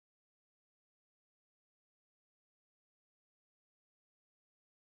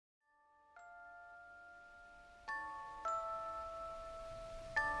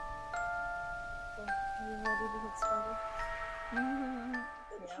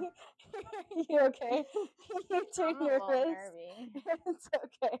You okay? You too I'm a little nervous? nervy. It's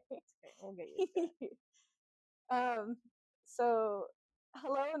okay. We'll get used to it. So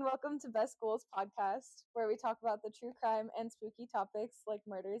hello and welcome to Best Schools podcast, where we talk about the true crime and spooky topics like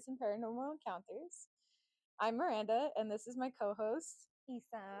murders and paranormal encounters. I'm Miranda, and this is my co-host,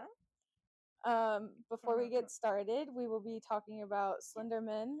 Isa. Before we get started, we will be talking about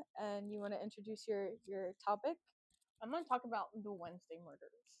Slenderman, and you want to introduce your topic? I'm going to talk about the Wednesday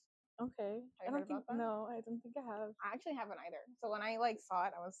murders. Okay. Have you heard about that? No, I don't think I have. I actually haven't either. So when I saw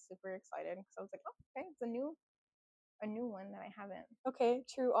it, I was super excited because I was like, oh, okay, it's a new one that I haven't. Okay,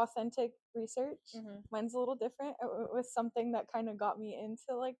 true, authentic research. Mine's a little different. It was something that kind of got me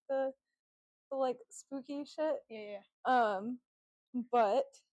into like the spooky shit. Yeah. But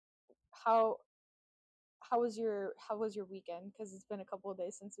how was your weekend? Because it's been a couple of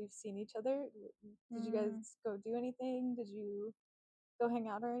days since we've seen each other. Did you guys go do anything? Did you go hang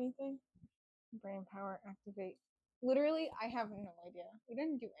out or anything? Brain power activate. Literally, I have no idea. We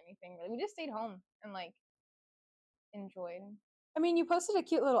didn't do anything really. We just stayed home and enjoyed. I mean, you posted a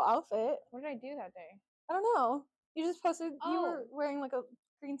cute little outfit. What did I do that day? I don't know. You just posted. You were wearing like a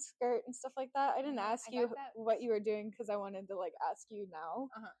green skirt and stuff like that. I didn't ask you what you were doing because I wanted to ask you now.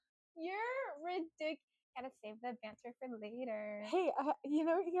 You're ridiculous. Gotta save the banter for later. Hey, you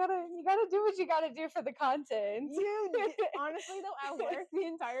gotta do what you gotta do for the content. Honestly though, at work the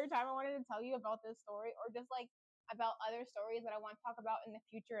entire time I wanted to tell you about this story or just about other stories that I want to talk about in the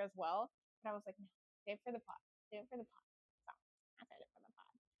future as well. But I was like, no, save it for the pod. Save it for the pod. So I said it for the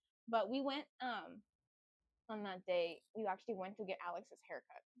pod. But we went on that day. We actually went to get Alex's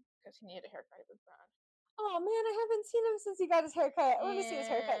haircut because he needed a haircut. It was bad. Oh man, I haven't seen him since he got his haircut. I want to see his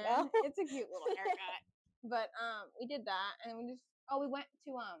haircut now. It's a cute little haircut. But we did that, and we went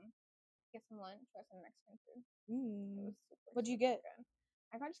to get some lunch or some Mexican food. It was super. What'd you get? Good.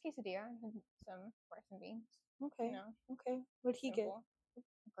 I got just quesadilla and some rice and beans. Okay. Okay. What'd he get? A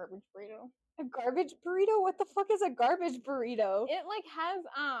garbage burrito. A garbage burrito? What the fuck is a garbage burrito? It has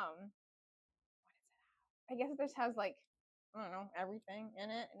what is it? I guess it just has I don't know, everything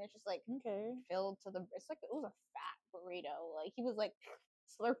in it, and it's just filled to the. It's it was a fat burrito. He was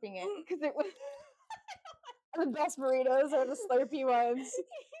slurping it because it was. The best burritos are the slurpy ones.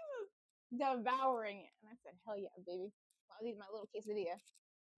 He was devouring it, and I said, "Hell yeah, baby!" I'll eat my little quesadilla.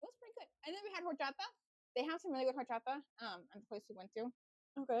 It was pretty good. And then we had horchata. They have some really good horchata. At the place we went to.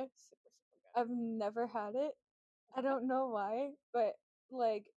 Okay. Super good. I've never had it. I don't know why, but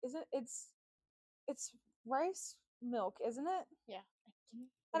it's rice milk, isn't it? Yeah.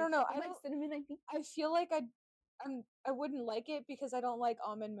 I don't know. Cinnamon, I think. I feel like I wouldn't like it because I don't like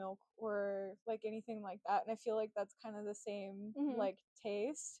almond milk or anything like that, and I feel like that's kind of the same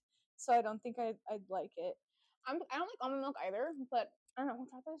taste. So I don't think I'd like it. I don't like almond milk either, but I don't know.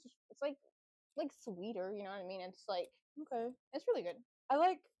 Horchata is just it's sweeter. You know what I mean? It's okay. It's really good.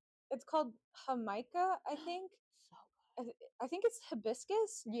 It's called Jamaica, I think. So good. I think it's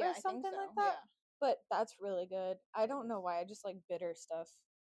hibiscus or something like that. Yeah. But that's really good. I don't know why. I just like bitter stuff.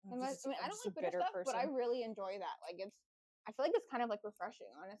 I don't like bitter stuff, but I really enjoy that. I feel like it's kind of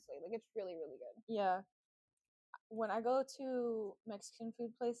refreshing, honestly. It's really, really good. Yeah. When I go to Mexican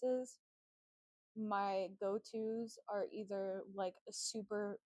food places, my go-tos are either a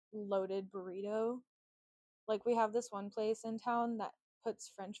super loaded burrito. We have this one place in town that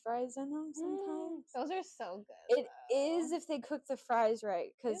puts French fries in them sometimes. Those are so good. It is if they cook the fries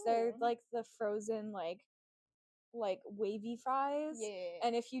right, because they're the frozen wavy fries. Yeah.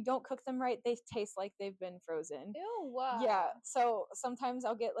 And if you don't cook them right, they taste like they've been frozen. Ew. Yeah. So sometimes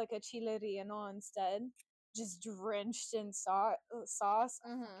I'll get a chile relleno instead, just drenched in sauce. I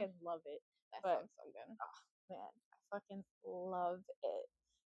fucking love it. That sounds so good. Oh man, I fucking love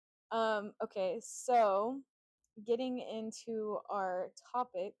it. Okay, so getting into our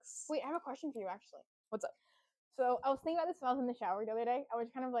topics. Wait, I have a question for you actually. What's up? So I was thinking about this when I was in the shower the other day. I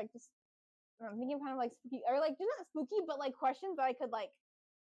was kind of I'm thinking of kind of spooky, or just not spooky, but questions that I could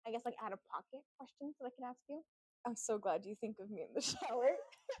I guess out of pocket questions that I could ask you. I'm so glad you think of me in the shower.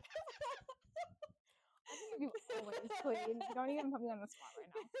 I think you always, please. Don't even put me on the spot right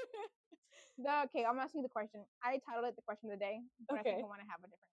now. Okay, I'm asking you the question. I titled it the question of the day, but I think I want to have a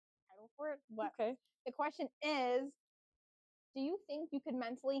different title for it. But the question is, do you think you could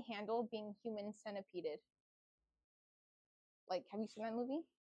mentally handle being human centipeded? Have you seen that movie?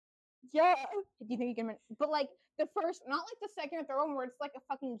 Yeah. Do you think you can? But the first, not the second or third one where it's a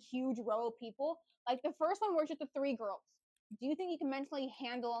fucking huge row of people. The first one where it's just the three girls. Do you think you can mentally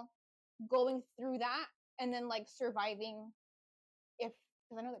handle going through that and then surviving? Because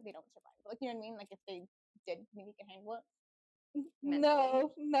I know that they don't survive. But you know what I mean? If they did, you think you can handle it? mentally.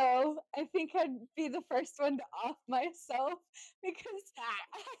 No, I think I'd be the first one to off myself because I,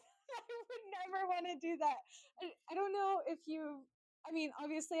 Facts. I would never want to do that. I don't know if you, I mean,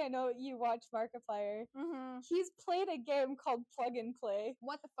 obviously, I know you watch Markiplier. Mm-hmm. He's played a game called Plug and Play,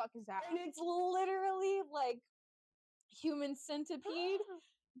 What the fuck is that? and it's literally like Human Centipede,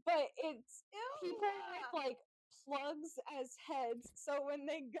 but it's people with like plugs as heads. So when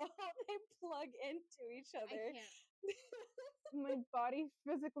they go, they plug into each I other. can't. My body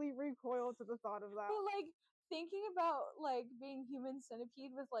physically recoiled to the thought of that. But like thinking about like being Human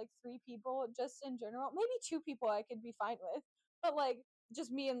Centipede with like 3 people, just in general, maybe 2 people I could be fine with, but like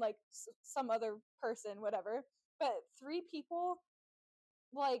just me and like some other person, whatever. But 3 people,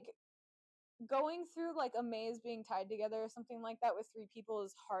 like going through like a maze being tied together or something like that with 3 people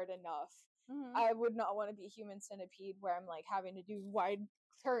is hard enough. Mm-hmm. I would not want to be Human Centipede where I'm like having to do wide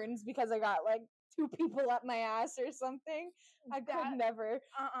turns because I got like 2 people up my ass or something. I could never.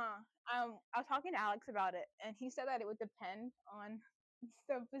 I was talking to Alex about it, and he said that it would depend on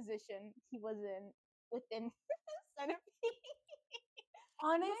the position he was in within Centipede.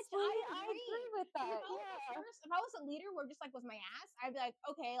 Honestly, I agree. agree with that. If I was a leader where just like was my ass, I'd be like,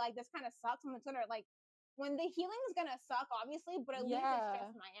 okay, like this kind of sucks. I'm gonna like when the healing is gonna suck, obviously, but at least it's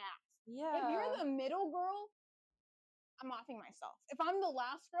just my ass. Yeah. If you're the middle girl, I'm offing myself. If I'm the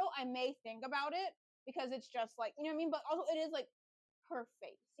last girl, I may think about it because it's just like, you know what I mean? But also it is like her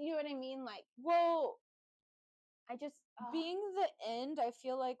face. You know what I mean? Like, well, I just being the end, I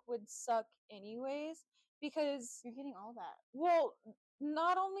feel like would suck anyways because you're getting all that. well,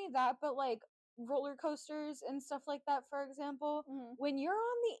 not only that, but like roller coasters and stuff like that, for example, when you're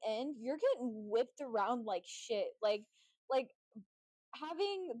on the end, you're getting whipped around like shit. Like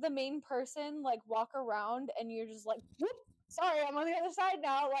having the main person like walk around and you're just like, whoop, sorry, I'm on the other side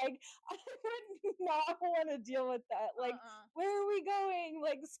now. Like, I would not want to deal with that. Like, where are we going?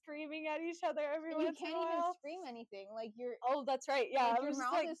 Like, screaming at each other every And you once in a can't even while. scream anything. Like you're Oh, that's right. Yeah, like I your was just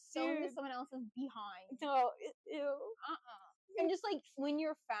mouth like, is sewn to dude, someone else's behind. no, ew. And just like when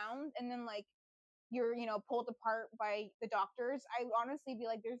you're found and then like you're, you know, pulled apart by the doctors, I would honestly be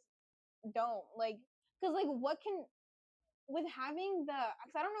like, there's don't like because like what can with having the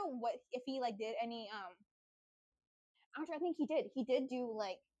because I don't know what if he like did any actually I think he did do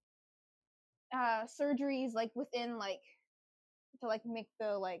like surgeries like within like to like make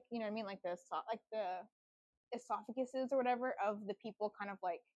the like you know what I mean like the esophaguses or whatever of the people kind of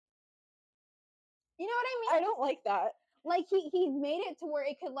like you know what I mean? I don't like that. Like he made it to where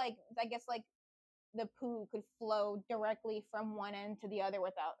it could like I guess like the poo could flow directly from one end to the other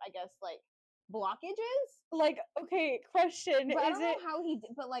without I guess like blockages. Like, okay, question: But I is don't it know how he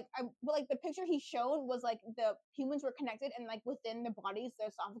did, but like the picture he showed was like the humans were connected and like within the bodies, the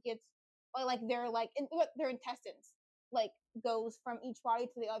esophagus, or like their intestines, like goes from each body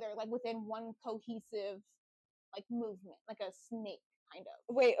to the other, like within one cohesive like movement, like a snake kind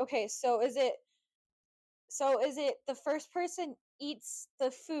of. wait? Okay, so is it the first person eats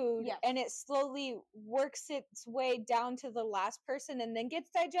the food Yes. and it slowly works its way down to the last person and then gets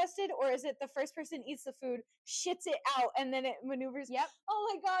digested, or is it the first person eats the food, shits it out, and then it maneuvers? Yep.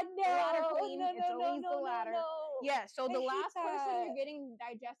 Oh my god, no! The latter, Queen. No, It's no, no, always no, the no, latter. no. Yeah. So I the hate last person that. you're getting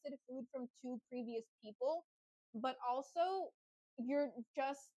digested food from 2 previous people, but also you're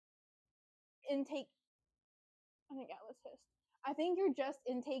just intake. I think Atlas hissed. I think you're just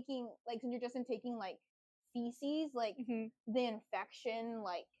intaking like feces, like the infection,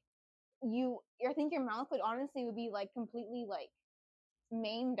 like I think your mouth would be like completely like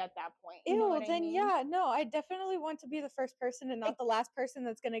maimed at that point. You know Ew, what I then mean? yeah, no, I definitely want to be the first person and not the last person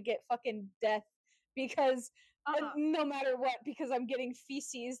that's gonna get fucking death because no matter what, because I'm getting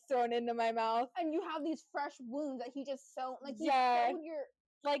feces thrown into my mouth. And you have these fresh wounds that he just sewed, like he Yeah. sewed your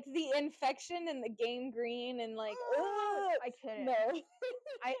Like the infection and the gangrene and like I couldn't. no.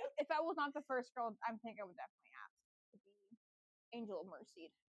 If I was not the first girl, I think I would definitely ask to be Angel of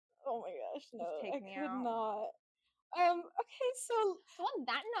Mercy. Oh my gosh, no, take I me could out. not. Okay, so on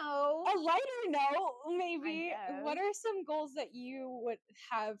that note, a lighter note, maybe, guess. what are some goals that you would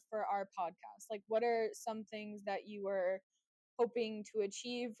have for our podcast? Like, what are some things that you were hoping to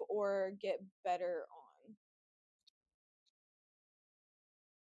achieve or get better on?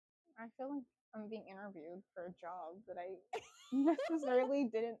 I feel like I'm being interviewed for a job that I necessarily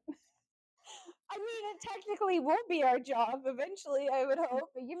didn't. I mean, it technically will be our job eventually, I would hope.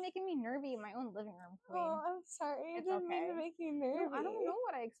 But you're making me nervy in my own living room, Queen. Oh, I'm sorry. I It's didn't mean to okay. make you nervy. No, I don't know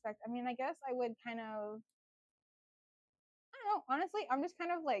what I expect. I mean, I guess I would kind of. I don't know. Honestly, I'm just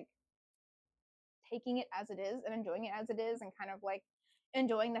kind of like taking it as it is and enjoying it as it is, and kind of like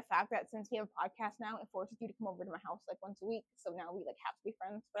enjoying the fact that since we have a podcast now, it forces you to come over to my house like once a week. So now we like have to be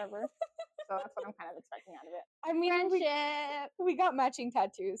friends forever. So that's what I'm kind of expecting out of it. I mean, Friendship. we got matching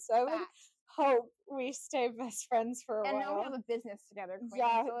tattoos, so I would Facts. hope we stay best friends for a And while. now we have a business together, Queen.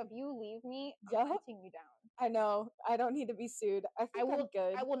 Yeah. So if you leave me, I'm Yup. hunting you down. I know. I don't need to be sued. I think I'm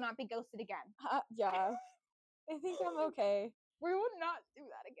good. I will not be ghosted again. Yeah. I think I'm okay. We will not do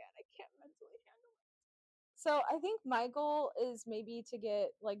that again. I can't mentally handle it. So I think my goal is maybe to get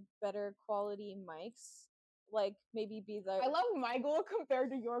like better quality mics. Like maybe be the I love my goal compared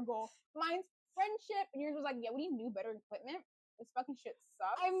to your goal. Mine's friendship, and yours was like, yeah, we need new, better equipment. This fucking shit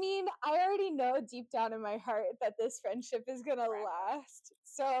sucks. I mean, I already know deep down in my heart that this friendship is gonna last.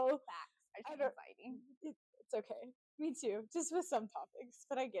 So Facts. I I just don't- anxiety. it's okay. Me too. Just with some topics,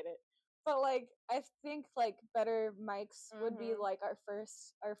 but I get it. But like I think like better mics would be Mhm. like our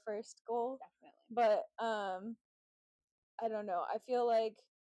first goal. Definitely. But I don't know. I feel like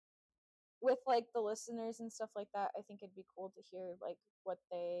with like the listeners and stuff like that, I think it'd be cool to hear like what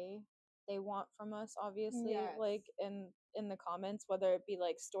they want from us, obviously. Yes. Like in the comments, whether it be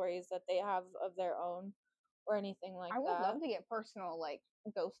like stories that they have of their own or anything like I would that. love to get personal, like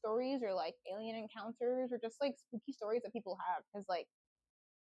ghost stories or like alien encounters or just like spooky stories that people have. Because like,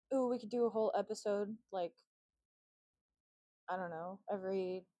 Ooh, we could do a whole episode, like I don't know,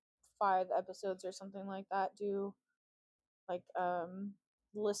 every 5 episodes or something like that, do like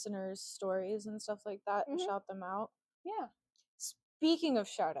listeners' stories and stuff like that and Mhm. shout them out. yeah, Speaking of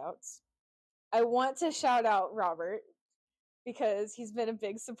shout outs, I want to shout out Robert because he's been a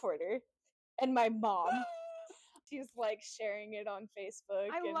big supporter. And my mom. She's like sharing it on Facebook.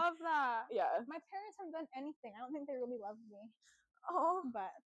 I love that. Yeah. My parents haven't done anything. I don't think they really love me, Oh,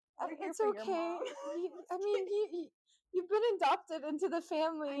 but we're here it's for okay. your mom. I mean, you've been adopted into the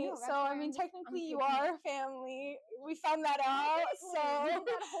family, know, that's so why I mean, I'm technically you taking are family. We found that out. Technically, So we did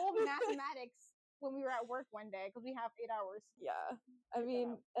that whole mathematics when we were at work one day because we have 8 hours. yeah. I Check that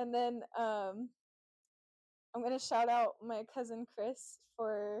mean, out. and then I'm gonna shout out my cousin Chris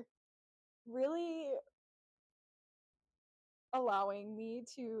for really allowing me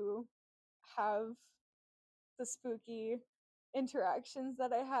to have the spooky interactions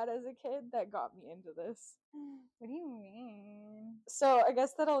that I had as a kid that got me into this. What do you mean? So I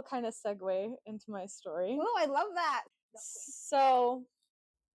guess that'll kind of segue into my story. Oh, I love that. So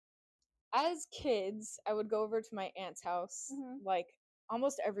as kids, I would go over to my aunt's house Mhm. like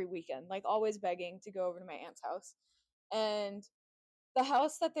almost every weekend, like always begging to go over to my aunt's house. And the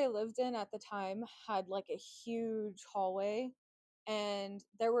house that they lived in at the time had like a huge hallway, and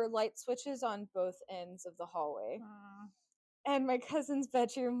there were light switches on both ends of the hallway. And my cousin's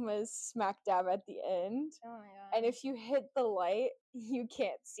bedroom was smack dab at the end. Oh my god. And if you hit the light, you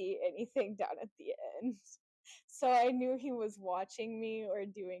can't see anything down at the end. So I knew he was watching me or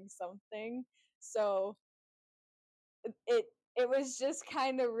doing something. So it was just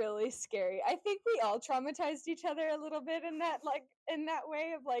kind of really scary. I think we all traumatized each other a little bit in that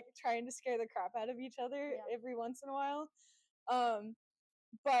way of like trying to scare the crap out of each other every once in a while.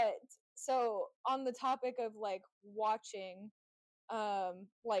 But so on the topic of like watching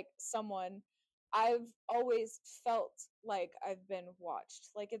like someone, I've always felt like I've been watched.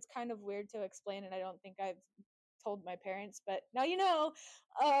 Like it's kind of weird to explain, and I don't think I've told my parents, but now you know.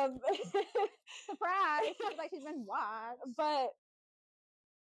 Surprise! She's like she's been watched. But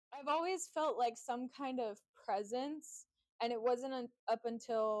I've always felt like some kind of presence, and it wasn't up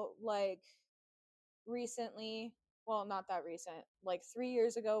until like recently, well, not that recent, like 3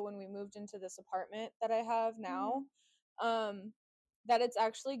 years ago when we moved into this apartment that I have now, that it's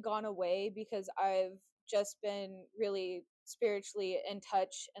actually gone away because I've just been really spiritually in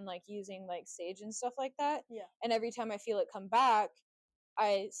touch and like using like sage and stuff like that. Yeah. And every time I feel it come back,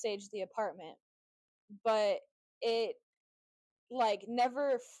 I sage the apartment. But it like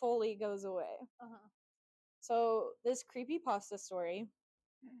never fully goes away. So this creepypasta story,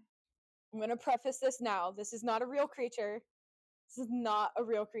 I'm gonna preface this now. This is not a real creature. This is not a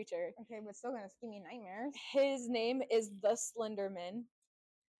real creature. Okay, but still gonna give me nightmares. His name is the Slenderman,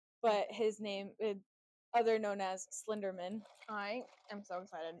 but his name is other known as Slenderman. I am so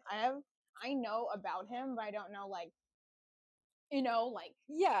excited. I know about him, but I don't know like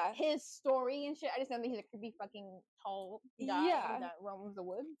Yeah. his story and shit. I just know that he's a creepy fucking tall guy that roams the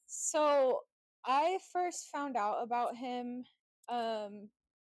woods. So I first found out about him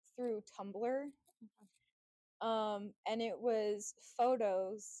through Tumblr. And it was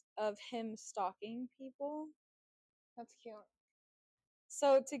photos of him stalking people. That's cute.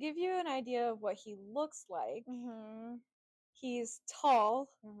 So to give you an idea of what he looks like, he's tall,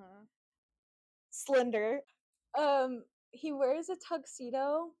 slender. he wears a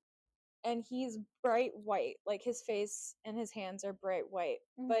tuxedo and he's bright white. Like his face and his hands are bright white,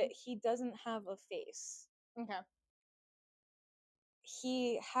 but he doesn't have a face. Okay.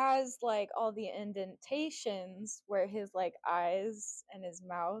 He has like all the indentations where his like eyes and his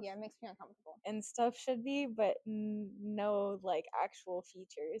mouth Yeah, it makes me uncomfortable. and stuff should be, but no like actual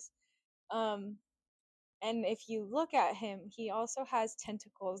features. And if you look at him, he also has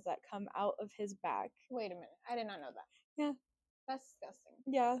tentacles that come out of his back. Wait a minute. I did not know that. Yeah. That's disgusting.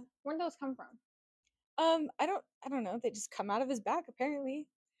 Yeah. Where did those come from? I don't know. They just come out of his back apparently.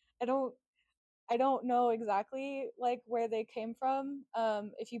 I don't know exactly like where they came from.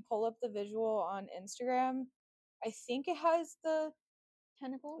 If you pull up the visual on Instagram, I think it has the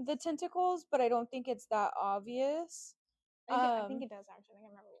tentacles, but I don't think it's that obvious. I think it does actually. I think I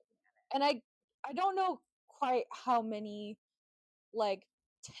remember looking at it. And I don't know quite how many like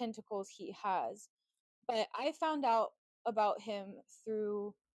tentacles he has, but I found out about him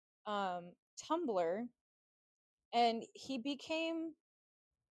through Tumblr, and he became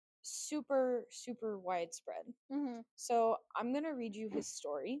super widespread. So I'm gonna read you his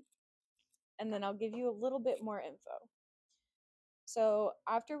story, and then I'll give you a little bit more info. So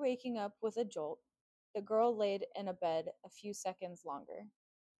after waking up with a jolt, the girl laid in a bed a few seconds longer.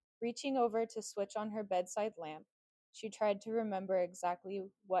 Reaching over to switch on her bedside lamp, she tried to remember exactly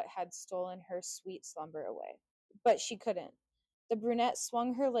what had stolen her sweet slumber away. But she couldn't. The brunette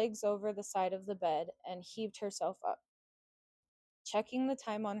swung her legs over the side of the bed and heaved herself up. Checking the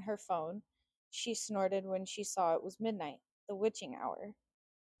time on her phone, she snorted when she saw it was midnight, the witching hour.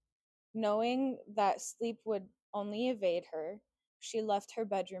 Knowing that sleep would only evade her, she left her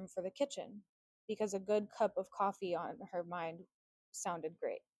bedroom for the kitchen, because a good cup of coffee on her mind sounded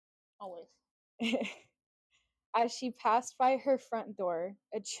great. Always. As she passed by her front door,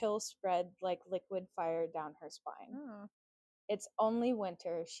 a chill spread like liquid fire down her spine. It's only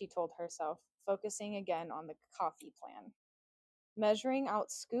winter, she told herself, focusing again on the coffee plan. Measuring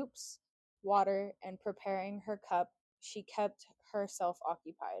out scoops, water, and preparing her cup, she kept herself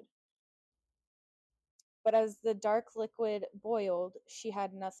occupied. But as the dark liquid boiled, she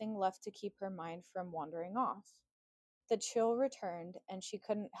had nothing left to keep her mind from wandering off. The chill returned, and she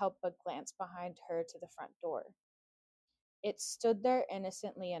couldn't help but glance behind her to the front door. It stood there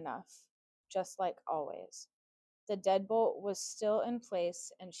innocently enough, just like always. The deadbolt was still in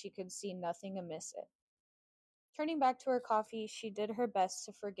place, and she could see nothing amiss it. Turning back to her coffee, she did her best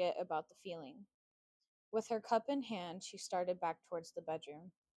to forget about the feeling. With her cup in hand, she started back towards the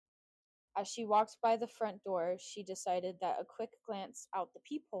bedroom. As she walked by the front door, she decided that a quick glance out the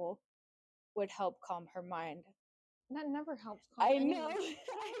peephole would help calm her mind. That never helps calm I anyone. know. I know.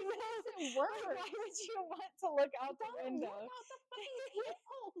 It works. Why would you want to look out the window? Look out the fucking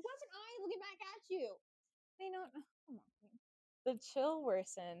peephole. What's an eye looking back at you? They don't. Come on. The chill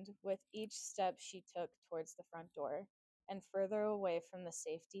worsened with each step she took towards the front door and further away from the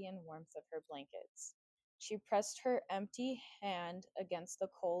safety and warmth of her blankets. She pressed her empty hand against the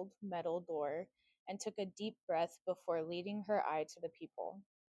cold metal door and took a deep breath before leading her eye to the peephole.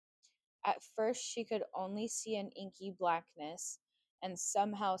 At first, she could only see an inky blackness and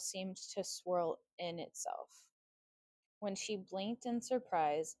somehow seemed to swirl in itself. When she blinked in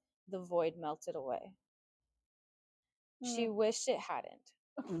surprise, the void melted away. She wished it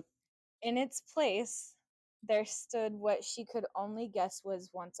hadn't. In its place, there stood what she could only guess was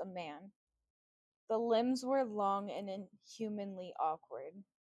once a man. The limbs were long and inhumanly awkward,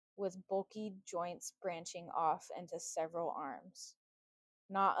 with bulky joints branching off into several arms,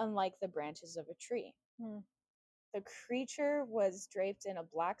 not unlike the branches of a tree. The creature was draped in a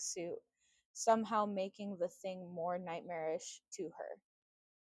black suit, somehow making the thing more nightmarish to her.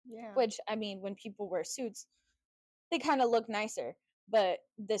 Yeah. Which, I mean, when people wear suits, they kind of look nicer, but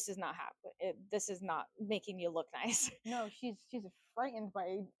this is not happening. This is not making you look nice. No, she's frightened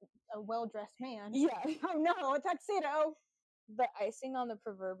by a well-dressed man. Yeah. Oh no, a tuxedo. The icing on the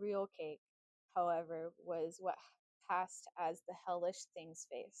proverbial cake, however, was what passed as the hellish thing's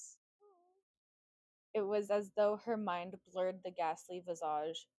face. It was as though her mind blurred the ghastly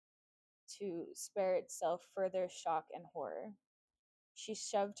visage to spare itself further shock and horror. She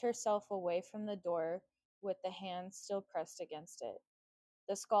shoved herself away from the door with the hand still pressed against it.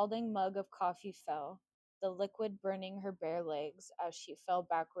 The scalding mug of coffee fell, the liquid burning her bare legs as she fell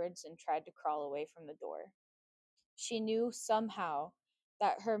backwards and tried to crawl away from the door. She knew somehow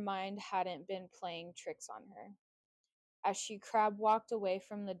that her mind hadn't been playing tricks on her. As she crab walked away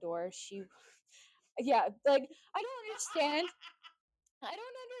from the door, yeah, like, I don't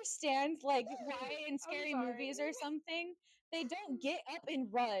understand, like, why in scary movies or something, they don't get up and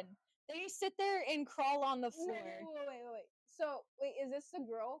run. They sit there and crawl on the floor. Wait. So, wait, is this the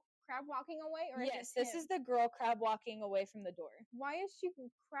girl crab walking away, or Yes, this this is the girl crab walking away from the door. Why is she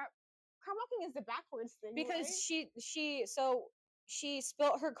crab walking is the backwards thing, Because right? she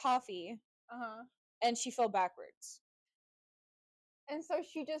spilt her coffee Uh-huh. and she fell backwards. And so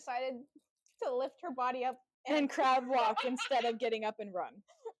she decided to lift her body up and crab walk instead of getting up and run.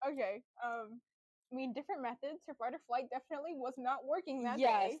 Okay. I mean, different methods. Her fight or flight definitely was not working that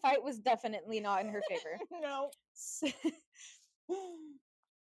Yeah, day. fight was definitely not in her favor. No.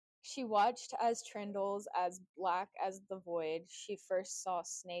 She watched as trindles as black as the void she first saw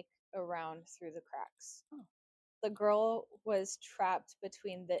snake around through the cracks. Oh. The girl was trapped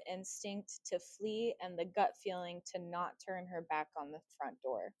between the instinct to flee and the gut feeling to not turn her back on the front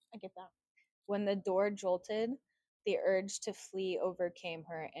door. I get that. When the door jolted, the urge to flee overcame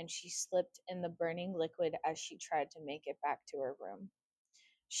her and she slipped in the burning liquid as she tried to make it back to her room.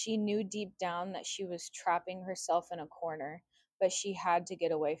 She knew deep down that she was trapping herself in a corner, but she had to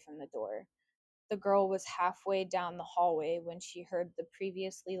get away from the door. The girl was halfway down the hallway when she heard the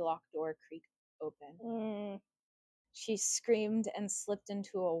previously locked door creak open. She screamed and slipped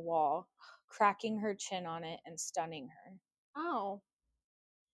into a wall, cracking her chin on it and stunning her. Oh.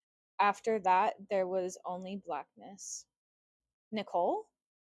 After that, there was only blackness. Nicole?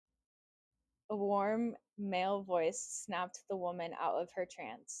 A warm male voice snapped the woman out of her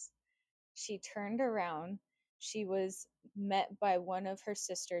trance. She turned around. She was met by one of her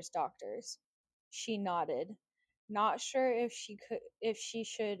sister's doctors. She nodded, not sure if she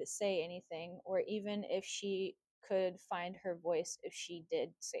should say anything or even if she could find her voice if she did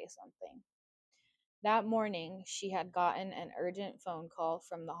say something. That morning, she had gotten an urgent phone call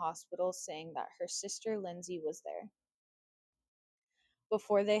from the hospital saying that her sister Lindsay was there.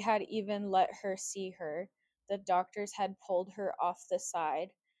 Before they had even let her see her, the doctors had pulled her off the side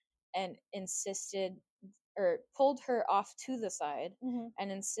and pulled her off to the side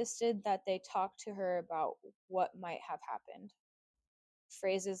and insisted that they talk to her about what might have happened.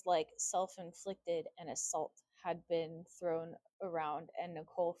 Phrases like self-inflicted and assault had been thrown around, and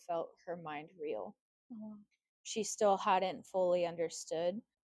Nicole felt her mind reel. She still hadn't fully understood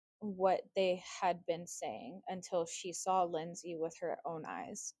what they had been saying until she saw Lindsay with her own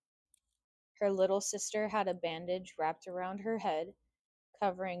eyes. Her little sister had a bandage wrapped around her head,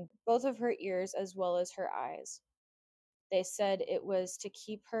 covering both of her ears as well as her eyes. They said it was to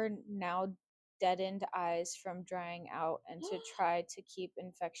keep her now deadened eyes from drying out and to try to keep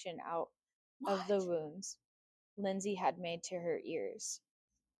infection out of the wounds Lindsay had made to her ears.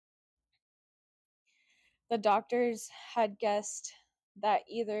 The doctors had guessed that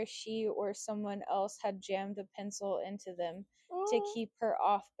either she or someone else had jammed a pencil into them to keep her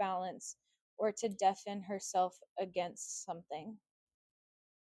off balance or to deafen herself against something.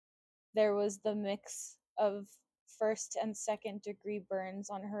 There was the mix of first and second degree burns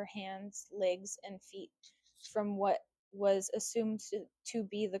on her hands, legs, and feet from what was assumed to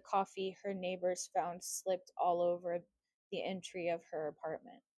be the coffee her neighbors found slipped all over the entry of her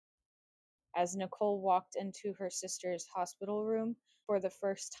apartment. As Nicole walked into her sister's hospital room for the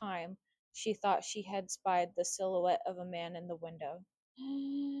first time, she thought she had spied the silhouette of a man in the window.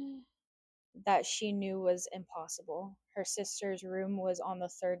 That she knew was impossible. Her sister's room was on the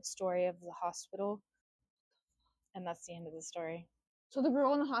third story of the hospital, and that's the end of the story. So the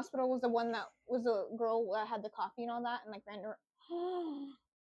girl in the hospital was the one that was the girl that had the coffee and all that, and like ran her.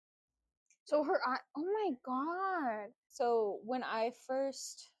 So her eye. Oh my god. So when I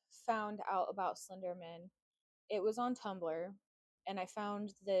first found out about Slenderman, it was on Tumblr, and I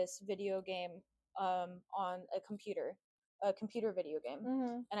found this video game on a computer video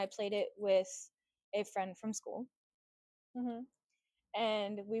game, and I played it with a friend from school.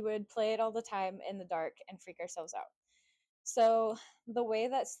 And we would play it all the time in the dark and freak ourselves out. So the way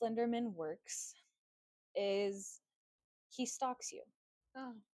that Slenderman works is he stalks you.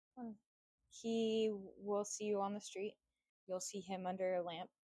 He will see you on the street. You'll see him under a lamp.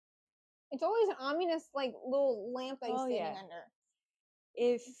 It's always an ominous, like, little lamp that he's standing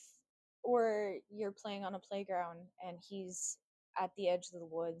under. Or you're playing on a playground and he's at the edge of the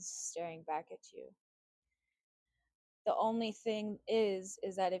woods staring back at you. The only thing is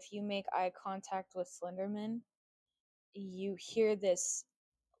that if you make eye contact with Slenderman, you hear this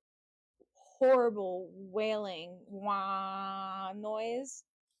horrible wailing wah noise.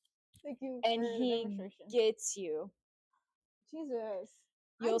 Thank you and for the he demonstration. gets you. Jesus.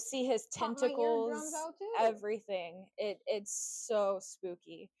 You'll see his Pop my tentacles, eardrums out too. everything. It's so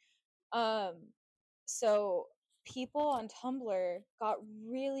spooky. So people on Tumblr got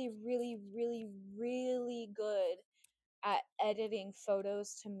really, really, really, really good at editing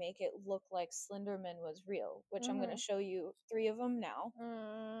photos to make it look like Slenderman was real, which I'm going to show you 3 of them now.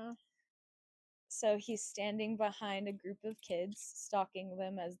 So he's standing behind a group of kids, stalking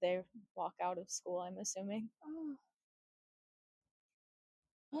them as they walk out of school, I'm assuming.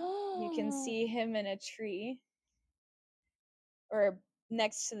 You can see him in a tree, or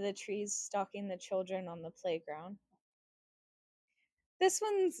next to the trees, stalking the children on the playground. This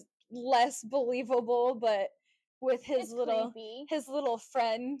one's less believable, but with his little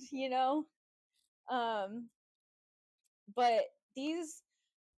friend, you know. But these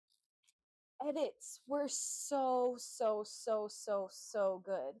edits were so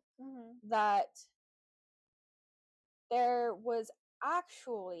good that there was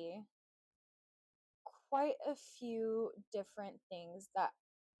actually quite a few different things that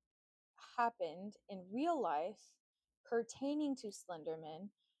happened in real life pertaining to Slenderman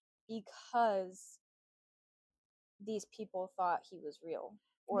because these people thought he was real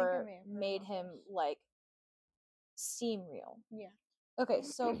or made him like seem real. Yeah. Okay,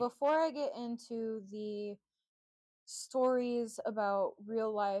 so before I get into the stories about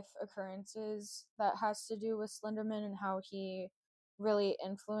real life occurrences that has to do with Slenderman and how he really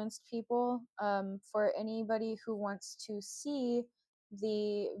influenced people, for anybody who wants to see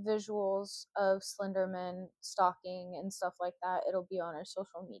the visuals of Slenderman stalking and stuff like that, it'll be on our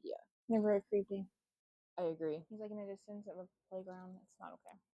social media. They're very creepy. I agree. He's like in the distance of a playground. It's not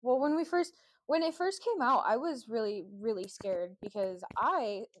okay. Well, when it first came out, I was really scared because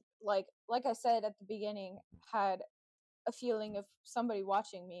I like I said at the beginning, had a feeling of somebody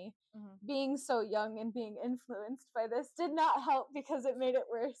watching me. Being so young and being influenced by this did not help because it made it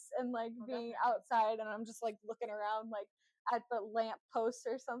worse. And like being outside and I'm just like looking around like at the lamp post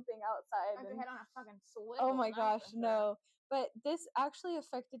or something outside. And head on a fucking swivel. Oh my gosh, no. But this actually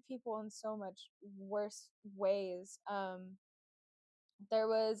affected people in so much worse ways. There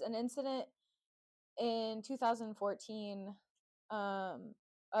was an incident in 2014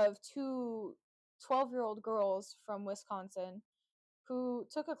 of two 12-year-old girls from Wisconsin who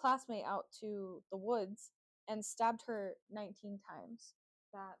took a classmate out to the woods and stabbed her 19 times.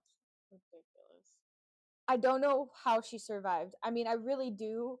 That's ridiculous. I don't know how she survived. I mean, I really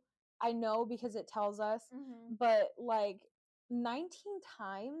do. I know because it tells us, but like 19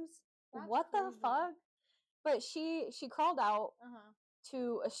 times? That's what crazy. The fuck? But she crawled out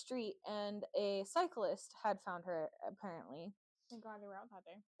to a street and a cyclist had found her, apparently. Thank God they were out that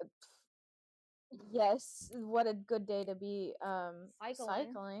day. Yes, what a good day to be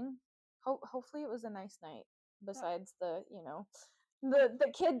cycling. Hopefully it was a nice night besides the, you know,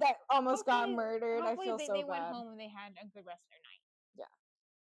 the kid that almost got murdered. I feel so bad. They went home and they had a good rest of their night.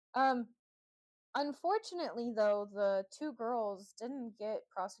 Yeah. Unfortunately though, the 2 girls didn't get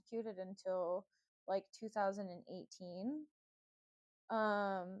prosecuted until like 2018.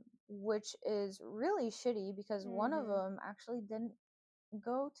 Which is really shitty because one of them actually didn't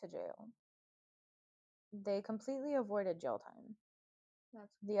go to jail. They completely avoided jail time.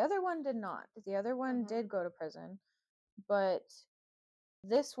 The other one did not. The other one did go to prison. But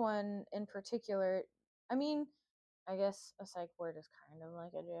this one in particular, I mean, I guess a psych ward is kind of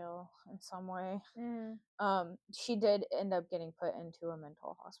like a jail in some way. She did end up getting put into a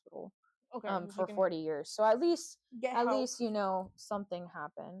mental hospital for 40 years. So at least you know something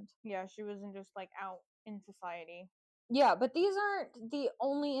happened. Yeah, she wasn't just like out in society. Yeah, but these aren't the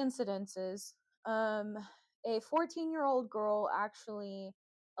only incidences. A 14-year-old girl actually,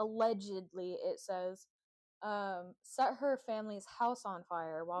 allegedly, it says, set her family's house on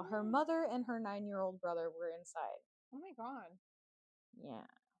fire while her mother and her 9-year-old brother were inside. Oh my God. Yeah.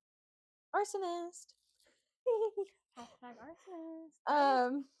 Arsonist. Hashtag arsonist.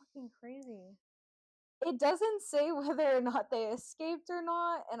 That is fucking crazy. It doesn't say whether or not they escaped or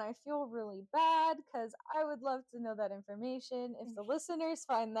not, and I feel really bad because I would love to know that information. If the listeners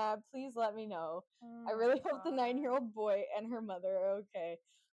find that, please let me know. I really hope the 9-year-old boy and her mother are okay.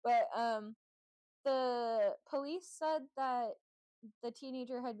 But the police said that the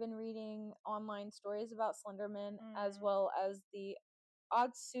teenager had been reading online stories about Slenderman as well as the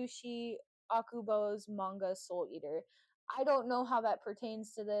Atsushi Akubo's manga Soul Eater. I don't know how that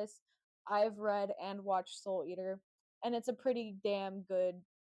pertains to this. I've read and watched Soul Eater, and it's a pretty damn good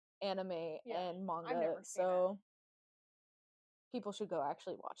anime and manga. I've never seen so it. People should go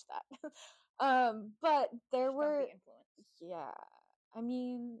actually watch that. But there were, yeah, I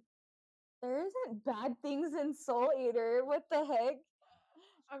mean, there isn't bad things in Soul Eater. What the heck?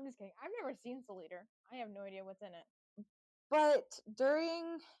 I'm just kidding. I've never seen Soul Eater. I have no idea what's in it. But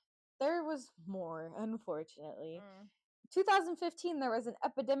there was more, unfortunately. 2015, there was an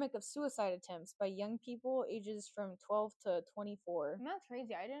epidemic of suicide attempts by young people ages from 12 to 24. And that's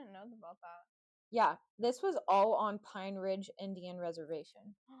crazy. I didn't know about that. Yeah, this was all on Pine Ridge Indian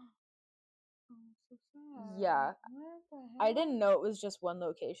Reservation. Oh, so sad. Yeah. What the hell? I didn't know it was just one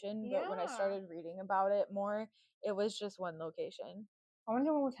location, but when I Yeah. started reading about it more, it was just one location. I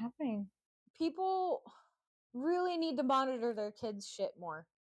wonder what was happening. People really need to monitor their kids' shit more.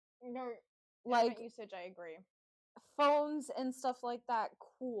 No, Like internet usage, I agree. phones and stuff like that,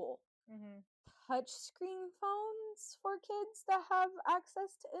 cool. Mm-hmm. Touchscreen phones for kids that have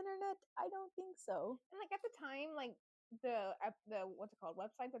access to internet? I don't think so. And like at the time, like the what's it called,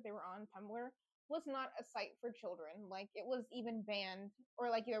 website that they were on, Tumblr, was not a site for children. Like it was even banned, or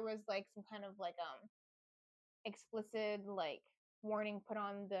like there was like some kind of like explicit like warning put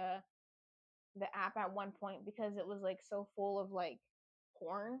on the app at one point because it was like so full of like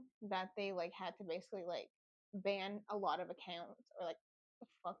porn that they like had to basically like ban a lot of accounts, or like the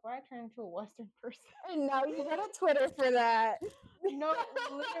fuck, why I turn into a Western person? And now you got a Twitter for that. No,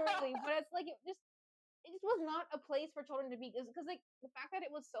 literally, but it's like it just was not a place for children to be, because like the fact that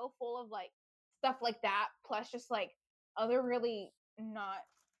it was so full of like stuff like that, plus just like other really not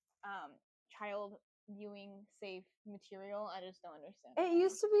child viewing safe material, I just don't understand. It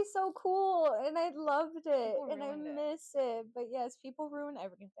used to be so cool and I loved it People and I ruined it. miss it. But yes, people ruin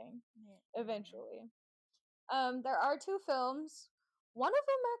everything eventually. There are 2 films. One of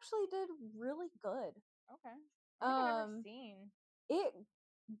them actually did really good. Okay. I think I've never seen. It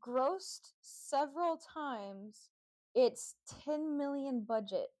grossed several times its 10 million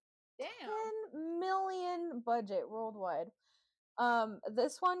budget. Damn. 10 million budget worldwide.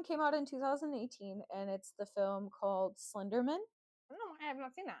 This one came out in 2018 and it's the film called Slenderman. I don't know why I have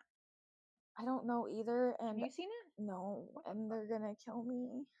not seen that. I don't know either. And Have you seen it? no, What the and fuck? they're gonna kill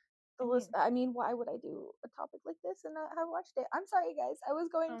me. I I mean, why would I do a topic like this and not have watched it? I'm sorry, guys. I was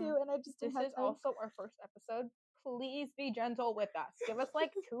going to, and I just didn't This have is time. also our first episode. Please be gentle with us. Give us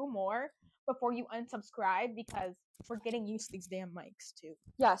like 2 more before you unsubscribe, because we're getting used to these damn mics too.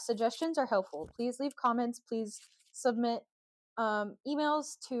 Yeah, suggestions are helpful. Please leave comments. Please submit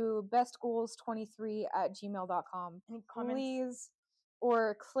emails to bestgoals23@gmail.com. Any comments? Please,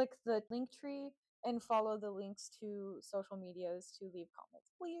 or click the link tree and follow the links to social medias to leave comments.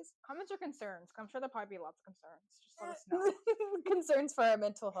 Please. Comments or concerns? I'm sure there'll probably be lots of concerns. Just let us know. Concerns for our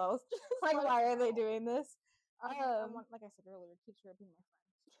mental health. Like, let why us are they know. doing this? Like I said earlier, keeps her being my friend.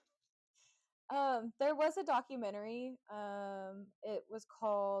 There was a documentary. It was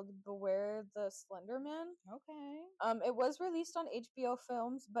called Beware the Slender Man. Okay. It was released on HBO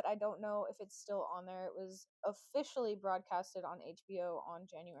Films, but I don't know if it's still on there. It was officially broadcasted on HBO on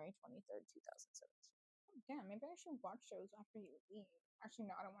January 23rd, 2017. Damn, maybe I should watch those after you leave. Actually,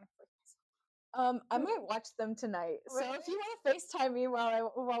 no, I don't want to force myself. I might watch them tonight. So if you want to FaceTime me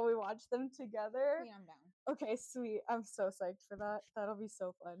while we watch them together. Yeah, I'm down. Okay, sweet. I'm so psyched for that. That'll be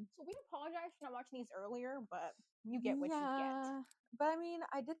so fun. So we apologize for not watching these earlier, but you get what you get. But I mean,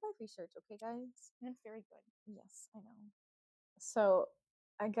 I did my research, okay, guys? And it's very good. Yes, I know. So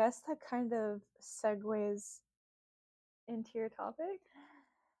I guess that kind of segues into your topic.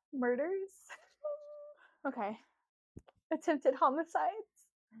 Murders. Okay. Attempted homicides.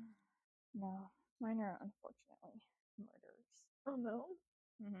 No, mine are unfortunately murders. Oh no.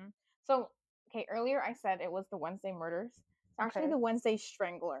 Mm-hmm. So, okay, earlier I said it was the Wednesday murders. It's actually the Wednesday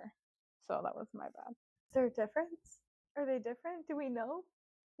Strangler. So that was my bad. Is there a difference? Are they different? Do we know?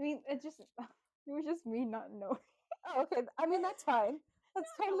 I mean, it was just me not knowing. Oh, okay. I mean, that's fine.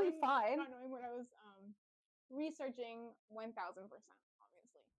 That's totally fine. Not knowing what I was researching 1000%, obviously.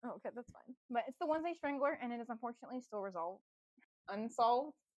 Oh, okay, that's fine. But it's the Wednesday Strangler, and it is unfortunately still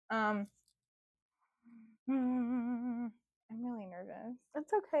unsolved. I'm really nervous.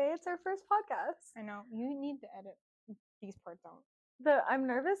 It's okay. It's our first podcast. I know. You need to edit these parts out. The I'm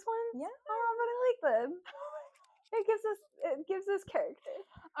nervous ones? Yeah. Oh, but I like them. It gives us character.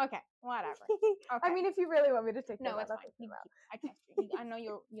 Okay, whatever. Okay. Okay. I mean, if you really want me to take no, them it's out, fine. I trust you. I know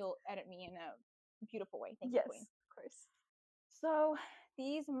you'll edit me in a beautiful way. Thank you, Queen. Yes, of course. So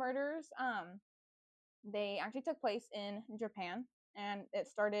these murders, they actually took place in Japan, and it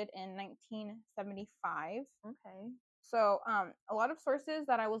started in 1975. Okay. So a lot of sources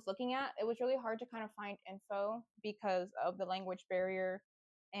that I was looking at, it was really hard to kind of find info because of the language barrier,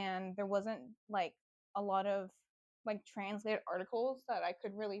 and there wasn't like a lot of like translated articles that I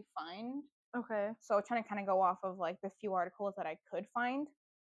could really find. Okay. So trying to kind of go off of like the few articles that I could find,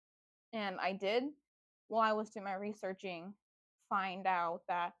 and I did, while I was doing my researching, find out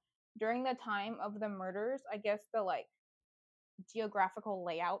that during the time of the murders, I guess the like geographical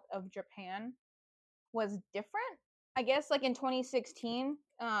layout of Japan was different. I guess like in 2016,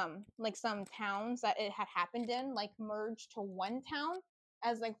 like some towns that it had happened in like merged to one town,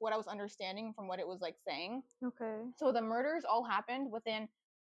 as like what I was understanding from what it was like saying. Okay. So the murders all happened within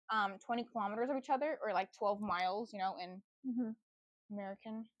 20 kilometers of each other, or like 12 miles, in Mhm.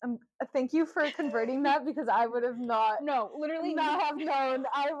 American. Thank you for converting that because I would have not No, literally not have known.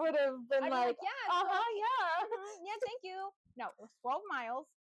 I would have been I'd be like, like, yeah, uh so huh, yeah. yeah, thank you. No, it was 12 miles.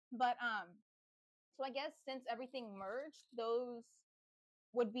 But so I guess since everything merged, those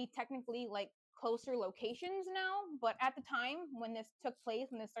would be technically like closer locations now. But at the time when this took place,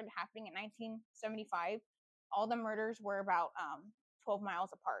 when this started happening in 1975, all the murders were about 12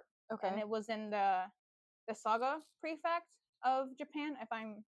 miles apart. Okay. And it was in the Saga prefect of Japan. If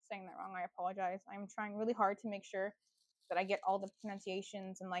I'm saying that wrong, I apologize. I'm trying really hard to make sure that I get all the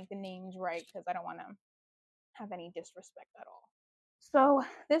pronunciations and like the names right, because I don't want to have any disrespect at all. So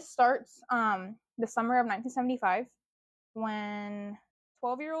this starts the summer of 1975 when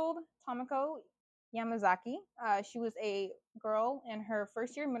 12-year-old Tomoko Yamazaki, she was a girl in her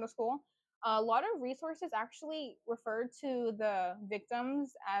first year of middle school. A lot of resources actually referred to the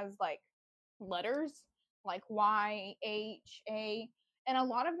victims as like letters, like Y, H, A, and a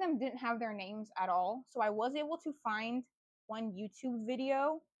lot of them didn't have their names at all. So I was able to find one YouTube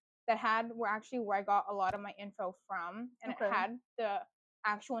video that had where I got a lot of my info from, and Okay. it had the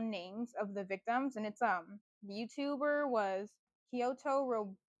actual names of the victims, and it's the YouTuber was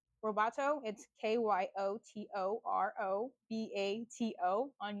Kyoto Robato. It's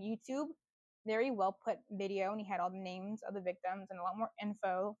KYOTOROBATO on YouTube. Very well put video, and he had all the names of the victims and a lot more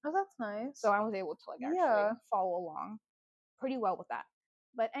info. Oh, that's nice. So I was able to like actually follow along pretty well with that.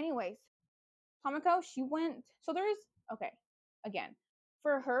 But anyways, Tomoko, she went. So there's okay. Again,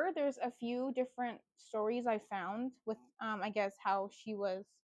 for her, there's a few different stories I found with I guess how she was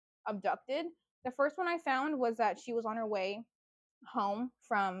abducted. The first one I found was that she was on her way home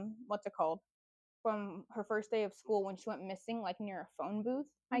from what's it called? From her first day of school when she went missing, like near a phone booth,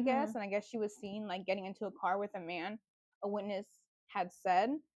 I guess. And I guess she was seen like getting into a car with a man, a witness had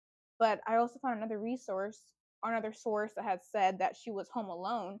said. But I also found another source that had said that she was home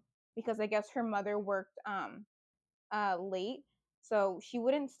alone because I guess her mother worked late, so she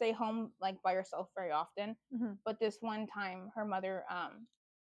wouldn't stay home like by herself very often. But this one time, her mother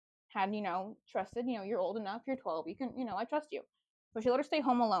had trusted, you're old enough, you're 12, you can, I trust you. So she let her stay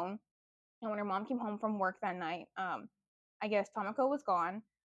home alone. And when her mom came home from work that night, I guess Tomoko was gone.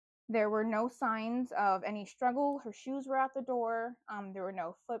 There were no signs of any struggle. Her shoes were at the door. There were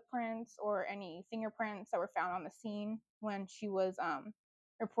no footprints or any fingerprints that were found on the scene when she was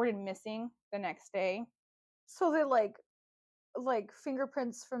reported missing the next day. So they like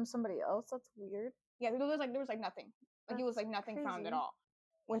fingerprints from somebody else. That's weird. Yeah, there was like nothing. Like it was like nothing found at all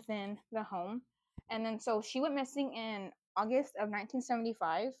within the home. And then so she went missing in August of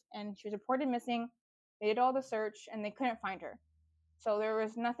 1975, and she was reported missing. They did all the search and they couldn't find her. So there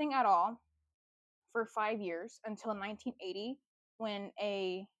was nothing at all for 5 years until 1980 when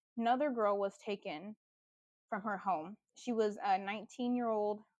another girl was taken from her home. She was a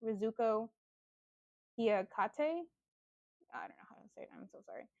 19-year-old Rizuko Hiyakate. I don't know how to say it. I'm so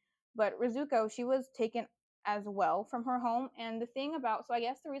sorry. But Rizuko, she was taken as well from her home. And the thing about, so I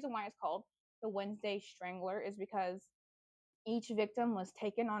guess the reason why it's called the Wednesday Strangler is because each victim was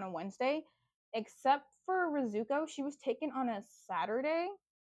taken on a Wednesday, except for Rizuko, she was taken on a Saturday.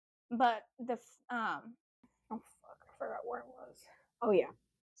 But oh fuck, I forgot where it was. Oh yeah.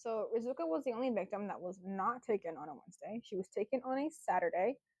 So Rizuka was the only victim that was not taken on a Wednesday. She was taken on a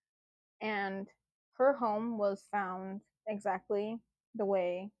Saturday, and her home was found exactly the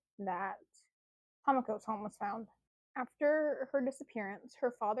way that Tomoko's home was found. After her disappearance,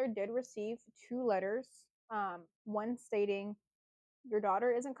 her father did receive two letters, one stating, "Your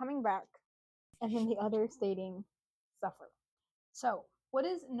daughter isn't coming back," and then the other stating, "Suffer." So, what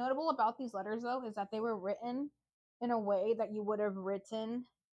is notable about these letters, though, is that they were written in a way that you would have written,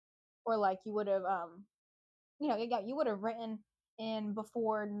 or like you would have, you would have written in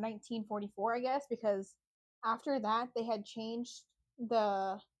before 1944, I guess, because after that they had changed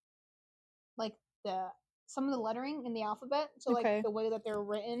the like the some of the lettering in the alphabet. So like the way that they're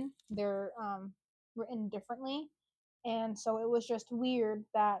written, they're written differently, and so it was just weird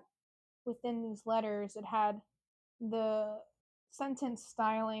that within these letters it had the sentence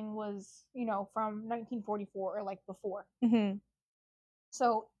styling was, from 1944 or like before.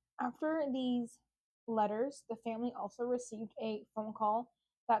 So after these letters, the family also received a phone call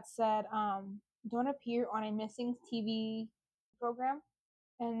that said, "Don't appear on a missing TV program,"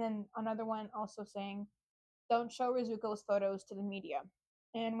 and then another one also saying, "Don't show Rizuko's photos to the media."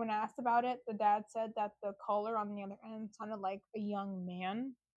 And when asked about it, the dad said that the caller on the other end sounded like a young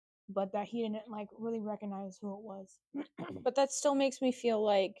man, but that he didn't like really recognize who it was. But that still makes me feel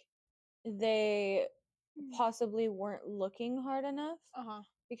like they possibly weren't looking hard enough. Uh-huh.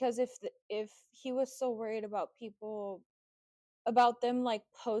 Because if he was so worried about people about them like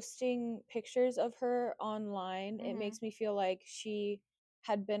posting pictures of her online, it Mhm. makes me feel like she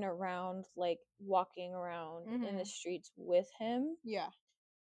had been around, like walking around in the Mhm. streets with him Yeah.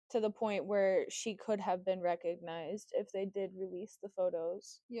 to the point where she could have been recognized if they did release the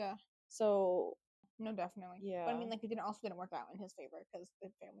photos. Yeah. So, No, definitely. But I mean, yeah. like, it didn't work out in his favor because the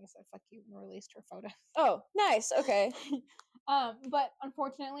family said, "Fuck you," and released her photos. Oh, nice. Okay. But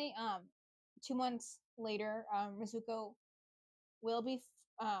unfortunately, 2 months later, Rizuko will be,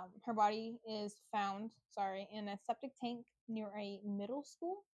 her body is found, sorry, in a septic tank near a middle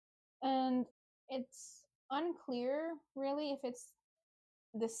school. And it's unclear really if it's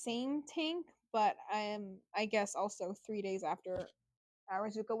the same tank, but I guess also 3 days after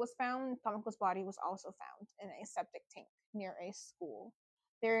Arazuka was found, Tomoko's body was also found in a septic tank near a school.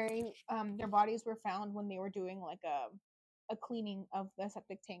 Their bodies were found when they were doing like a cleaning of the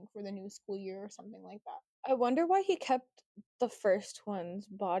septic tank for the new school year or something like that. I wonder why he kept the first one's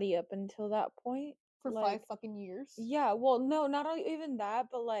body up until that point. For five Like, fucking years. yeah, well, no, not even that,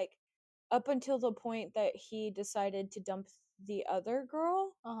 but like up until the point that he decided to dump the other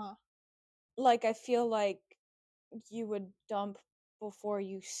girl. Uh huh. Like, I feel like you would dump before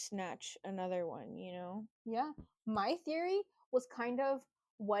you snatch another one, you know? Yeah. My theory was kind of,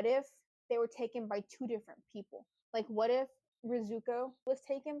 what if they were taken by two different people? Like, what if Rizuko was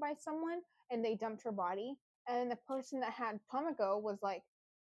taken by someone and they dumped her body, and the person that had Tomoko was like,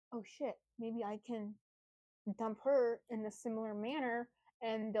 oh shit, maybe I can dump her in a similar manner,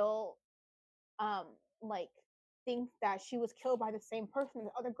 and they'll like think that she was killed by the same person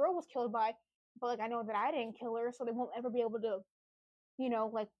the other girl was killed by, but like I know that I didn't kill her, so they won't ever be able to,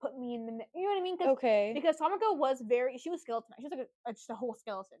 like put me in the, you know what I mean? Because Okay. because Tomoko was she was skeleton. She was like just a whole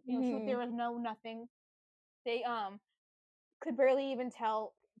skeleton. There Mhm. was no nothing. They could barely even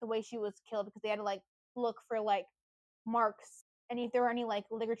tell the way she was killed because they had to like look for like marks, and if there were any like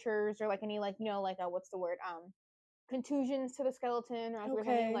ligatures or like any like like what's the word, contusions to the skeleton, or if there's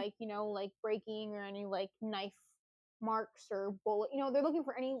any Okay. like like breaking or any like knife marks or bullet. They're looking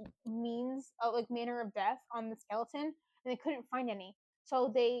for any means of like manner of death on the skeleton, and they couldn't find any.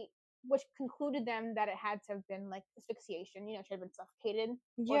 So which concluded them that it had to have been like asphyxiation. She had been suffocated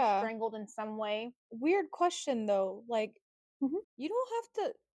or Yeah. strangled in some way. Weird question though. Like, Mhm. you don't have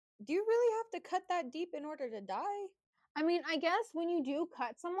to do you really have to cut that deep in order to die? I mean, I guess when you do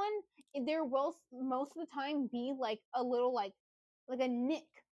cut someone, there will most of the time be like a little like a nick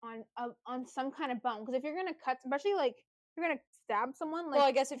on some kind of bone. Because if you're gonna cut, especially like if you're gonna stab someone, Well, like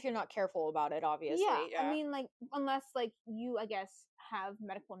I guess if you're not careful about it, yeah, obviously. I Yeah. mean, like unless like you, I guess, have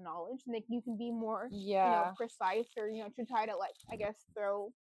medical knowledge, like you can be more Yeah. precise, or to try to like I guess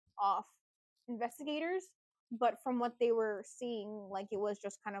throw off investigators. But from what they were seeing, like it was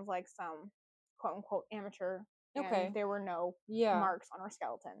just kind of like some quote unquote amateur, and Okay. there were no Yeah. marks on her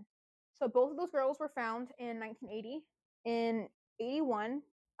skeleton. So both of those girls were found in 1980. In 81,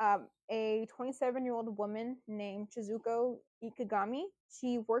 a 27-year-old woman named Chizuko Ikigami.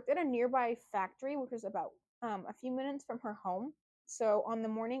 She worked at a nearby factory, which was about a few minutes from her home. So on the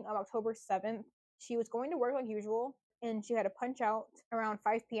morning of October 7th, she was going to work like usual, and she had to punch out around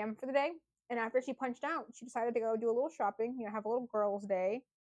 5 p.m. for the day. And after she punched out, she decided to go do a little shopping, have a little girls' day,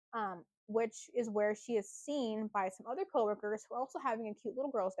 which is where she is seen by some other coworkers who are also having a cute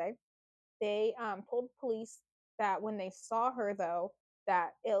little girls' day. They told police that when they saw her, though,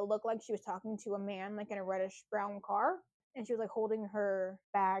 that it looked like she was talking to a man, like in a reddish brown car, and she was like holding her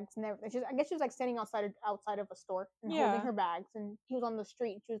bags and everything. I guess she was like standing outside of a store and holding Yeah. her bags, and he was on the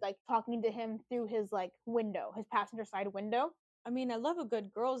street. She was like talking to him through his like window, his passenger side window. I mean, I love a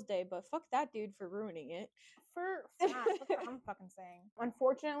good girls' day, but fuck that dude for ruining it. For facts, that's what I'm fucking saying.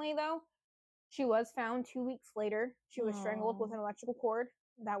 Unfortunately, though, she was found 2 weeks later. She was strangled with Oh. an electrical cord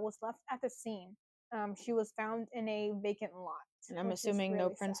that was left at the scene. She was found in a vacant lot, And I'm which is assuming no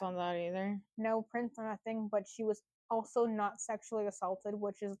really prints sad. on that either. No prints or nothing, but she was also not sexually assaulted,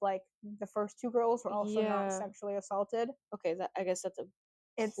 which is like the first two girls were also not Yeah. sexually assaulted. Okay, that I guess that's a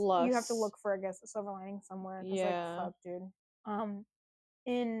You have to plus. look for, I guess, a silver lining somewhere, because like Yeah. fuck, dude. Um,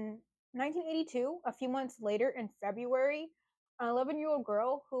 in 1982, a few months later in February, an 11-year-old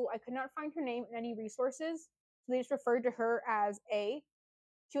girl who I could not find her name in any resources, so they just referred to her as A.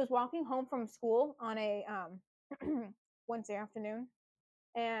 She was walking home from school on a Wednesday afternoon,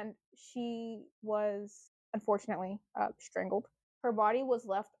 and she was unfortunately strangled. her body was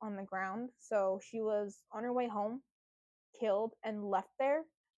left on the ground. So she was on her way home, killed, and left there.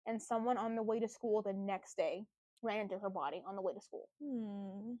 And someone on the way to school the next day ran into her body on the way to school.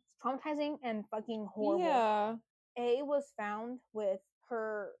 It's traumatizing and fucking horrible. Yeah. A was found with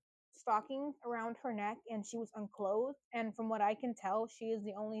her stockings around her neck and she was unclothed. And from what I can tell, she is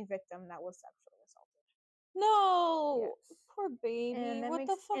the only victim that was sexually assaulted. No. Yes. Poor baby. And What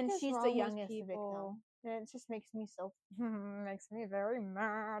the fuck is she's the wrong with youngest people? victim. And it just makes me so makes me very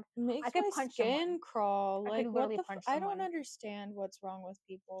mad. Makes I could my punch skin someone. crawl. I Like, could what literally the punch I don't someone. understand what's wrong with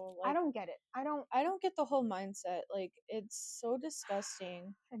people. I Like, don't get it. I don't get the whole mindset. Like, it's so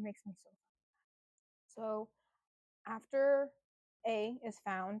disgusting. it makes me so. So after A is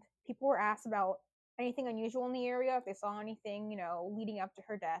found, people were asked about anything unusual in the area, if they saw anything, leading up to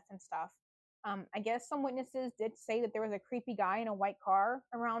her death and stuff. I guess some witnesses did say that there was a creepy guy in a white car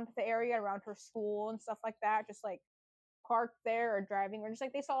around the area, around her school and stuff like that, just like parked there or driving, or just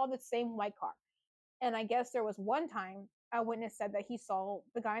like they saw the same white car. And I guess there was one time a witness said that he saw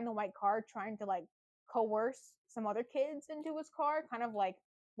the guy in the white car trying to like coerce some other kids into his car, kind of like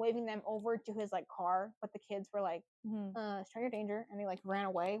waving them over to his like car, but the kids were like, stranger danger, and they like ran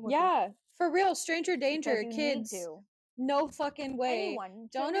away. Yeah, for real, stranger danger, because you need kids. to. No fucking way. Anyone,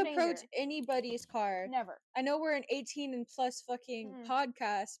 Don't stranger approach danger. anybody's car. Never. I know we're an 18 and plus fucking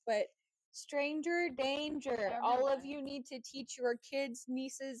podcast, but stranger danger. All of Everyone. you need to teach your kids,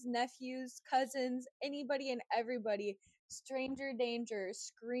 nieces, nephews, cousins, anybody and everybody. Stranger danger.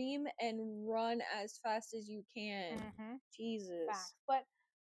 Scream and run as fast as you can. Jesus. Facts. But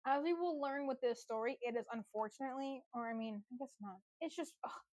as we will learn with this story, it is unfortunately, or I mean, I guess not. It's just,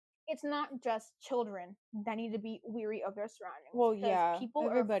 it's not just children that need to be weary of their surroundings. Well, yeah, people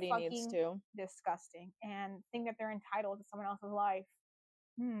everybody are needs fucking to. disgusting and think that they're entitled to someone else's life.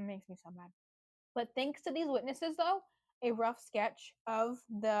 Makes me so mad. But thanks to these witnesses, though, a rough sketch of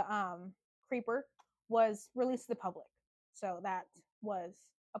the creeper was released to the public. So that was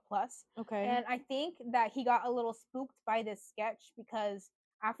a plus. Okay. And I think that he got a little spooked by this sketch because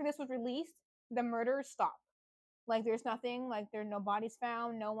after this was released, the murders stopped. Like there's nothing, like there's no bodies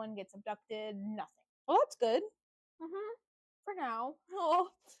found, no one gets abducted, nothing. Well, that's good. For now. Oh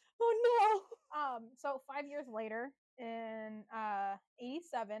no. So 5 years later, in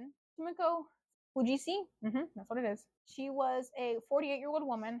 87, Sumiko Fujisi, that's what it is. She was a 48-year-old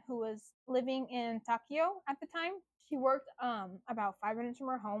woman who was living in Tokyo at the time. She worked about 5 minutes from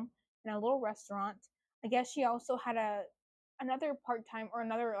her home in a little restaurant. I guess she also had another part-time or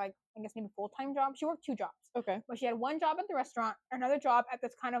another, like, I guess maybe full-time job. She worked 2 jobs. Okay. But she had one job at the restaurant, another job at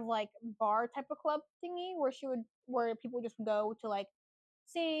this kind of like bar type of club thingy where people just go to like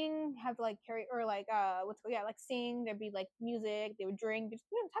sing, have to like carry or like like sing. There'd be like music. They would drink, just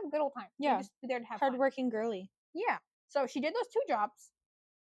have a good old time. Yeah, just be there to have hardworking girly. Yeah. So she did those 2 jobs,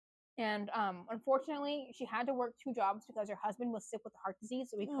 and unfortunately, she had to work 2 jobs because her husband was sick with heart disease,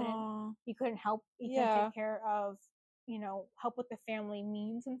 so he couldn't help. He couldn't take care of help with the family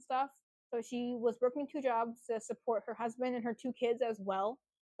means and stuff. So she was working 2 jobs to support her husband and her 2 kids as well.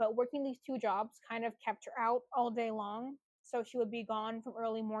 But working these 2 jobs kind of kept her out all day long. So she would be gone from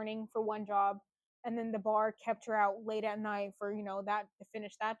early morning for one job, and then the bar kept her out late at night for that to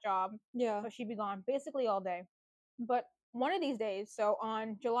finish that job. Yeah. So she'd be gone basically all day. But one of these days, so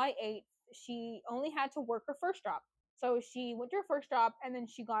on July 8th, she only had to work her first job. So she went to her first job and then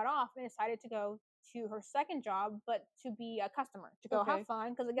she got off and decided to go to her second job, but to be a customer, to go have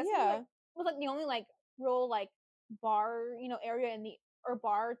fun. Because I guess it was like the only like real like bar, area in the or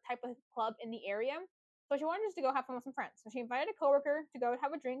bar type of club in the area. So she wanted just to go have fun with some friends. So she invited a coworker to go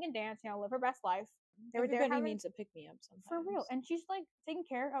have a drink and dance, live her best life. Everybody needs a pick me up sometimes. For real. And she's like taking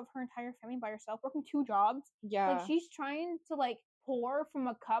care of her entire family by herself, working 2 jobs. Yeah. Like she's trying to like pour from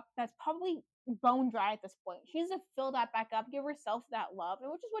a cup that's probably bone dry at this point. She needs to fill that back up, give herself that love,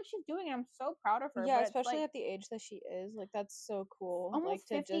 and which is what she's doing. And I'm so proud of her. Yeah, but especially like, at the age that she is. Like that's so cool.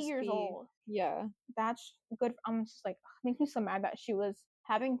 almost like, 50 years old. Yeah. That's good. I'm just like, makes me so mad that she was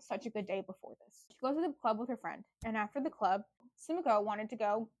having such a good day before this. She goes to the club with her friend, and after the club, Sumiko wanted to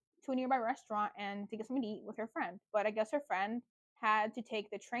go to a nearby restaurant and to get something to eat with her friend. But I guess her friend had to take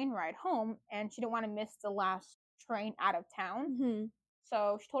the train ride home, and she didn't want to miss the last train out of town.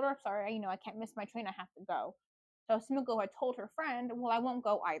 So she told her, sorry, I can't miss my train. I have to go. So Sumiko had told her friend, well, I won't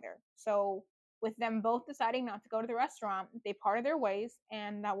go either. So with them both deciding not to go to the restaurant, they parted their ways,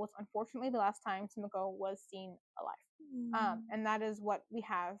 and that was unfortunately the last time Sumiko was seen alive. And that is what we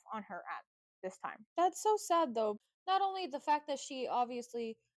have on her at this time. That's so sad, though. Not only the fact that she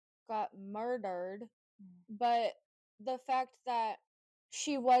obviously got murdered, but the fact that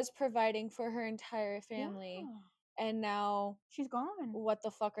she was providing for her entire family. and now she's gone. what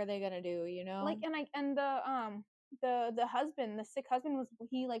the fuck are they gonna do, you know? Like, and the husband, the sick husband, was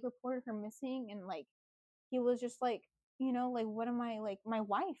he like reported her missing, and like he was just like, like, what am I, like, my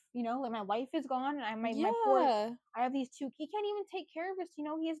wife, like my wife is gone, and my poor, Yeah. I have these two, he can't even take care of us, he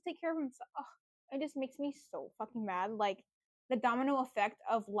has to take care of himself. Ugh, it just makes me so fucking mad, like the domino effect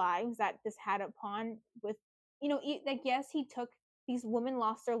of lives that this had upon with, like, yes, he took, these women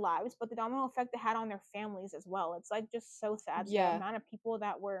lost their lives, but the domino effect it had on their families as well. It's like just so sad the Yeah. amount of people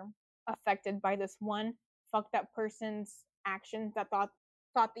that were affected by this one fucked up person's actions that thought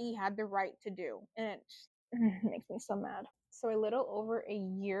that he had the right to do, and it makes me so mad. So a little over a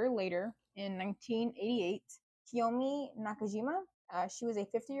year later, in 1988, Kiyomi Nakajima, she was a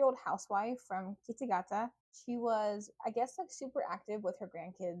 50-year-old housewife from Kitagata. She was, I guess, like super active with her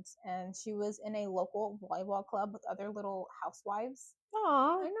grandkids, and she was in a local volleyball club with other little housewives.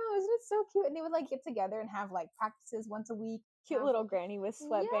 Aw. I know, isn't it so cute? And they would like get together and have like practices once a week. Cute Have, little granny with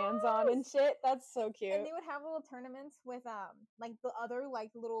sweatbands on and yes, shit. That's so and cute. they would have little tournaments with like the other like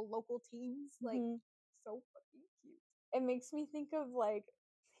little local teams. Like, Mhm. so fucking cute. It makes me think of like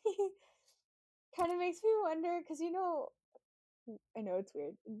kind of makes me wonder because I know it's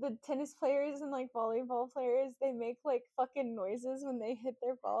weird. The tennis players and like volleyball players, they make like fucking noises when they hit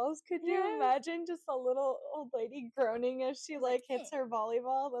their balls. Could you Yes. imagine just a little old lady groaning as she like hits her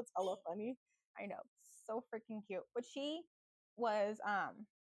volleyball? That's hella funny. I know, so freaking cute. But she was,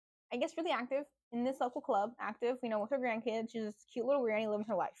 I guess, really active in this local club, active, with her grandkids. She's this cute little granny living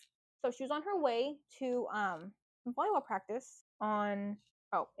her life. So she was on her way to volleyball practice in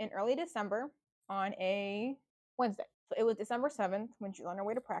early December on a Wednesday. So it was December 7th when she was on her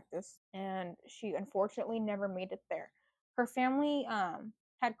way to practice, and she unfortunately never made it there. Her family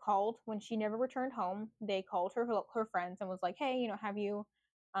had called when she never returned home. They called her friends and was like, "Hey, have you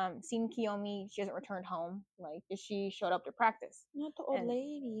seen Kiyomi? She hasn't returned home. Like, is she showed up to practice?" Not the old And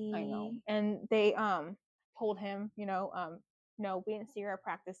I know. lady. And they told him, no, we didn't see her at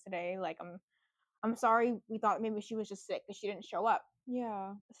practice today. Like, I'm sorry. We thought maybe she was just sick because she didn't show up.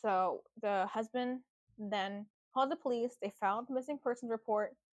 Yeah. So the husband then called the police. They filed a missing persons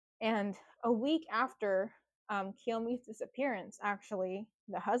report, and a week after Kiyomi's disappearance, actually,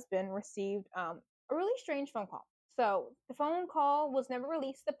 the husband received a really strange phone call. So the phone call was never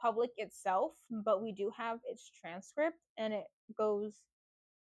released to the public itself, but we do have its transcript, and it goes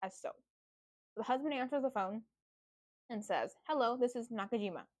as so. The husband answers the phone and says, "Hello, this is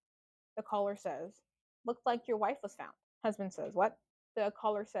Nakajima." The caller says, "Looks like your wife was found." Husband says, "What?" The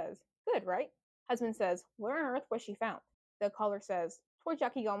caller says, "Good, right?" Husband says, "Where on earth was she found?" The caller says, "Towards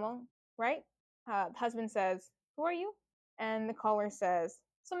Yakigomo, right?" The husband says, "Who are you?" And the caller says,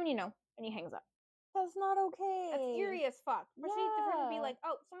 "Someone you know," and he hangs up. That's not That's okay. eerie as fuck. For him to be Yeah. like,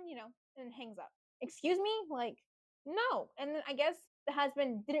 "Oh, someone you know," and hangs up. Excuse me? Like, no. And then I guess the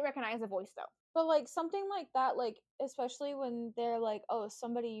husband didn't recognize the voice though. But like something like that, like especially when they're like, "Oh,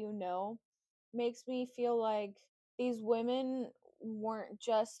 somebody you know," makes me feel like these women weren't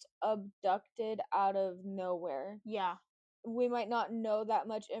just abducted out of nowhere. Yeah. We might not know that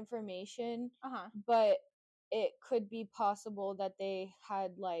much information, Uh-huh. but it could be possible that they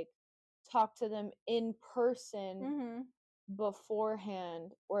had like talked to them in person Mm-hmm.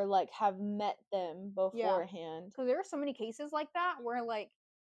 beforehand or like have met them Yeah. beforehand. Because there are so many cases like that where like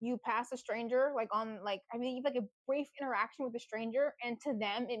you pass a stranger like on like I mean like a brief interaction with a stranger, and to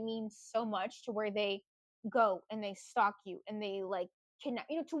them it means so much to where they go and they stalk you and they like kidnap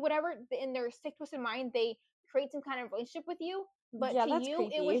to whatever in their sick twisted mind they create some kind of relationship with you, but Yeah, to that's you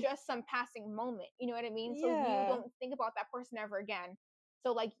it was creepy. just some passing moment, you know what I mean? So you Yeah. don't think about that person ever again.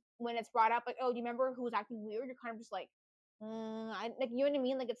 So like when it's brought up like, oh, do you remember who was acting weird, you're kind of just like, like, you know what I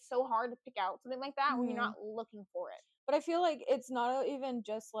mean? Like, it's so hard to pick out something like that when you're Mhm. not looking for it. But I feel like it's not even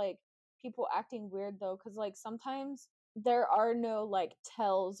just like people acting weird though, because like sometimes there are no like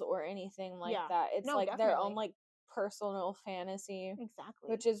tells or anything like Yeah. that. It's No, like their own definitely. like personal fantasy, Exactly.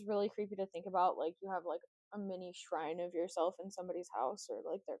 which is really creepy to think about. Like you have like a mini shrine of yourself in somebody's house or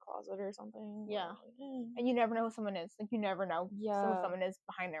like their closet or something. Yeah. Like, And you never know who someone is. Like, you never know who yeah. someone is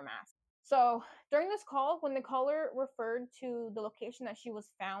behind their mask. So during this call, when the caller referred to the location that she was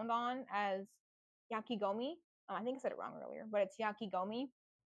found on as Yakigomi, I think I said it wrong earlier, but it's Yakigomi.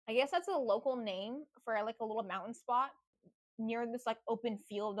 I guess that's a local name for like a little mountain spot near this like open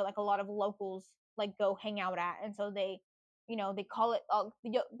field that like a lot of locals like go hang out at, and so they call it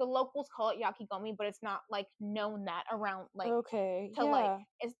the locals call it yakigomi, but it's not like known that around like Okay. to like Yeah.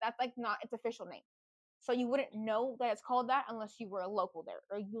 it's that's like not its official name, so you wouldn't know that it's called that unless you were a local there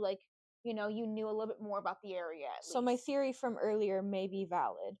or you like you knew a little bit more about the area at So my least. theory from earlier may be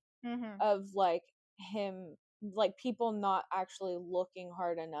valid Mm-hmm. of like him like people not actually looking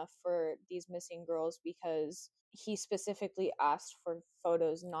hard enough for these missing girls because he specifically asked for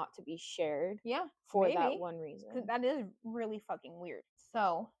photos not to be shared Yeah, for that maybe. one 'Cause reason. that is really fucking weird.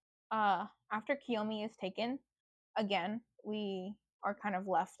 So, after Kiyomi is taken, again, we are kind of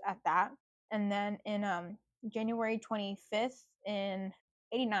left at that. And then in January 25th in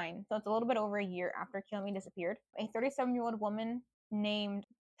 89, so it's a little bit over a year after Kiyomi disappeared, a 37-year-old woman named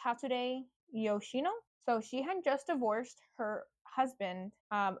Tatsude Yoshino. So she had just divorced her husband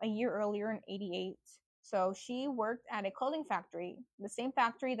a year earlier in 88. So she worked at a clothing factory, the same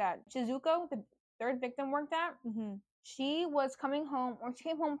factory that Shizuko, the third victim, worked at. Mm-hmm. She was coming home, or she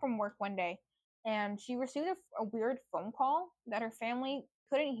came home from work one day, and she received a weird phone call that her family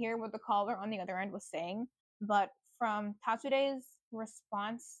couldn't hear what the caller on the other end was saying. But from Tatsude's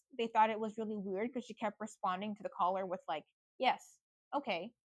response, they thought it was really weird because she kept responding to the caller with like, yes,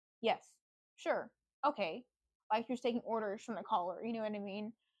 okay, yes, sure, okay. Like she was taking orders from the caller, you know what I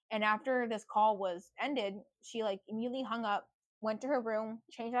mean? And after this call was ended, she like immediately hung up, went to her room,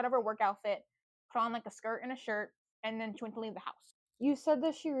 changed out of her work outfit, put on like a skirt and a shirt, and then she went to leave the house. You said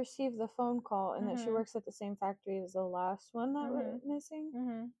that she received the phone call and that she Mhm. works at the same factory as the last one that went Mhm. missing.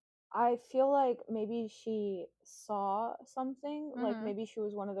 Mhm. I feel like maybe she saw something, like Mhm. maybe she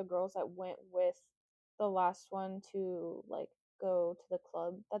was one of the girls that went with the last one to like go to the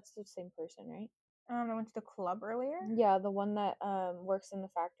club. That's the same person, right? I went to the club earlier. Yeah, the one that works in the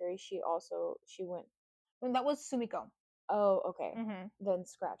factory, she went. And that was Sumiko. Oh, okay. Mhm. Then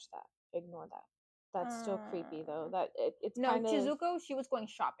scratch that. Ignore that. That's still creepy though. Uh, It's no, kind of. Chizuko. She was going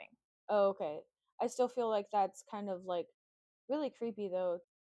shopping. Oh, okay. I still feel like that's kind of like really creepy though.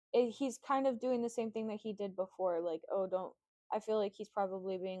 He's kind of doing the same thing that he did before. Like, oh, don't. I feel like he's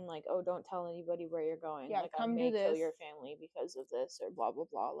probably being like, oh, don't tell anybody where you're going. Yeah, Like, I come do may kill this. your family because of this or blah blah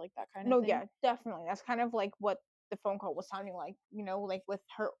blah, like that kind of No, thing. yeah, definitely. That's kind of like what the phone call was sounding like. Like with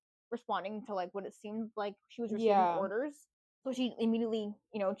her responding to like what it seemed like she was receiving Yeah. orders. So she immediately,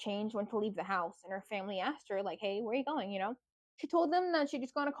 changed, went to leave the house, and her family asked her, like, "Hey, where are you going?" She told them that she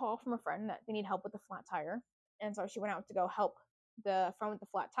just got a call from a friend that they need help with the flat tire, and so she went out to go help the friend with the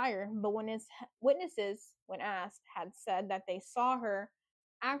flat tire. But when his witnesses, when asked, had said that they saw her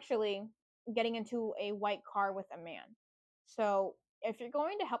actually getting into a white car with a man. So if you're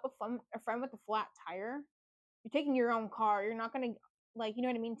going to help a friend with a flat tire, you're taking your own car. You're not going to, like, you know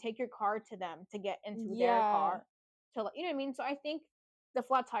what I mean, take your car to them to get into their Yeah. car to, you know what I mean. So I think the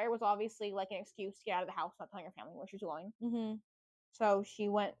flat tire was obviously like an excuse to get out of the house, not telling her family where she's going. Mhm. So she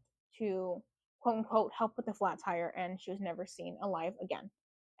went to quote unquote help with the flat tire, and she was never seen alive again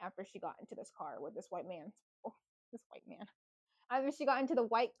after she got into this car with this white man. Oh, this white man. After she got into the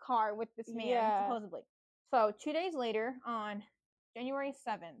white car with this man, Yeah. supposedly. So 2 days later, on January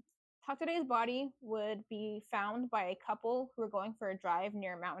 7th, Tatsure's body would be found by a couple who were going for a drive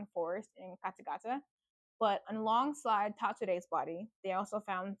near a mountain forest in Katagata. But alongside Tatsure's body, they also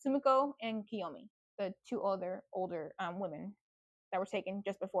found Sumiko and Kiyomi, the two older women that were taken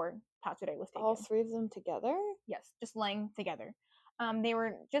just before Tatsure was All taken. three of them together? Yes, just laying together. They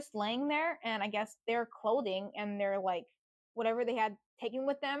were just laying there, and I guess their clothing and their like whatever they had taken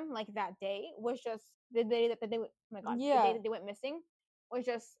with them like that day was just the day that they oh my god, the day Yeah. that they went missing was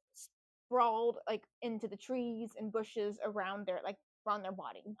just sprawled like into the trees and bushes around their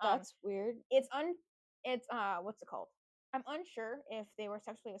body. That's weird. It's un it's what's it called? I'm unsure if they were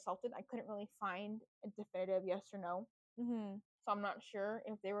sexually assaulted. I couldn't really find a definitive yes or no, Mhm. so I'm not sure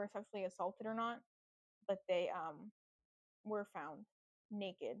if they were sexually assaulted or not. But they were found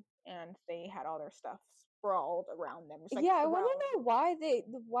naked and they had all their stuff sprawled around them, just like Yeah, I want thrown. to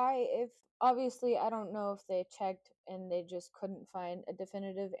know why if obviously I don't know if they checked and they just couldn't find a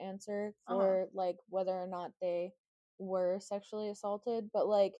definitive answer Uh huh. for like whether or not they were sexually assaulted, but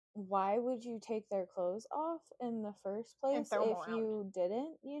like why would you take their clothes off in the first And place throw them if around. you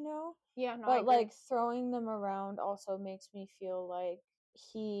didn't, you know? Yeah, no, I But like agree. throwing them around also makes me feel like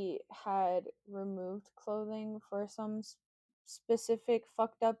he had removed clothing for some specific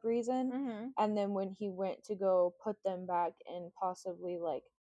fucked up reason, Mm-hmm. and then when he went to go put them back and possibly like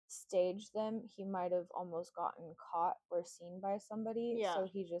stage them, he might have almost gotten caught or seen by somebody, Yeah, so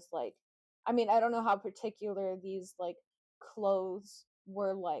he just like, I mean, I don't know how particular these like clothes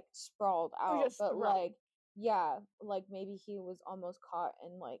were like sprawled it was out, just but thrown like yeah, like maybe he was almost caught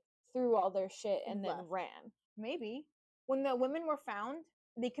and like threw all their shit and and then left. ran. Maybe when the women were found,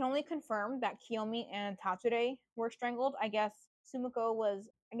 they can only confirm that Kiyomi and Tatsure were strangled. I guess Sumiko was.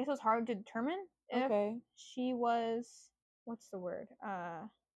 I guess it was hard to determine if Okay. she was. What's the word?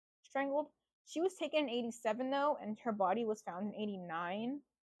 Strangled. She was taken in 87 though, and her body was found in 89.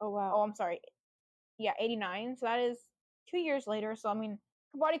 Oh Oh, wow. I'm sorry, Yeah, 89. So that is 2 years later. So I mean,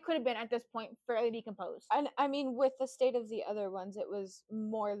 her body could have been at this point fairly decomposed. And I mean, with the state of the other ones, it was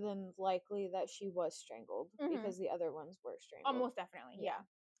more than likely that she was strangled because the other ones were strangled. Almost definitely, yeah.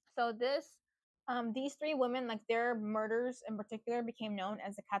 So these three women, like their murders in particular, became known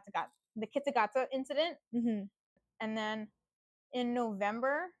as the Kitagata incident. Mm-hmm. And then in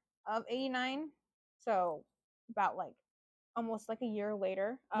November of 89, so about like almost like a year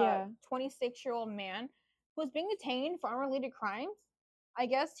later, Yeah. 26-year-old man who was being detained for unrelated crimes. I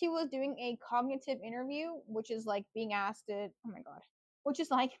guess he was doing a cognitive interview, which is like being asked it. Oh my god, which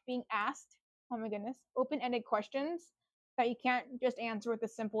is like being asked. Oh my goodness, open-ended questions that you can't just answer with a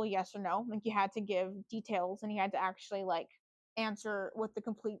simple yes or no. Like you had to give details, and you had to actually like answer with the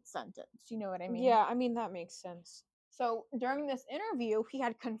complete sentence. You know what I mean? Yeah, I mean that makes sense. So during this interview, he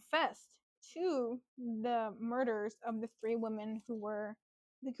had confessed to the murders of the three women who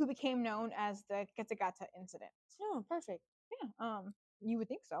became known as the Getagata incident. Oh, perfect. Yeah, you would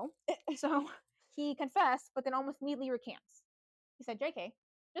think so. So he confessed, but then almost immediately recants. He said, "JK,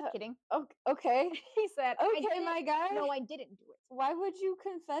 just kidding." Okay. He said, Okay, my guy. No, I didn't do it. Why would you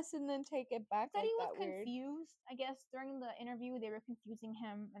confess and then take it back Said like he was that? Weird. confused. I guess during the interview they were confusing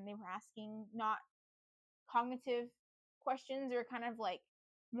him, and they were asking not cognitive questions. They were kind of like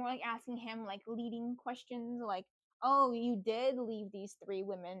more like asking him like leading questions, like, "Oh, you did leave these three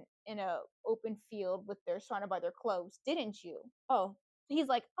women in a open field with their surrounded by their clothes, didn't you?" Oh, He's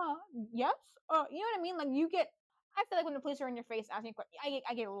like, yes." You know what I mean? Like you get. I feel like when the police are in your face asking questions,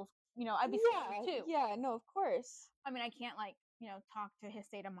 I get a little. I'd be scared too. yeah, no, of course. I mean, I can't like talk to his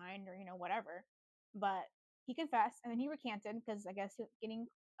state of mind or whatever. But he confessed, and then he recanted because I guess he was getting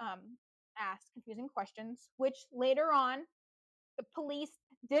asked confusing questions, which later on the police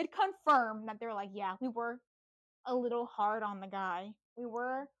did confirm that they're like, yeah, we were a little hard on the guy. We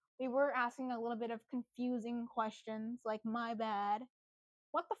were asking a little bit of confusing questions, like, my bad.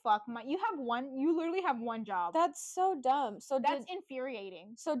 What the fuck? You literally have one job. That's so dumb. That's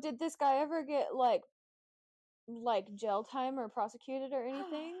infuriating. So did this guy ever get like jail time or prosecuted or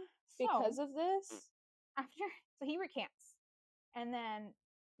anything because of this? So he recants, and then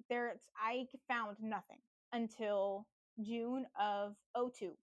I found nothing until June of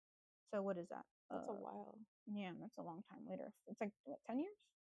 02. So what is that? That's a while. Yeah, that's a long time later. It's like what, 10 years?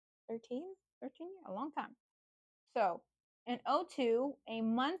 13? 13 years? A long time. So in 02, a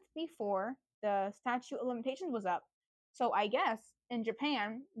month before the statute of limitations was up. So I guess in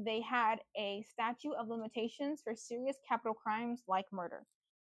Japan, they had a statute of limitations for serious capital crimes like murder.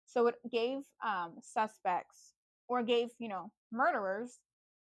 So it gave suspects, or gave, murderers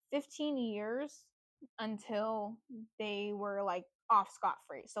 15 years until they were like off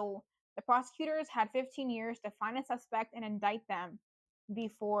scot-free. So the prosecutors had 15 years to find a suspect and indict them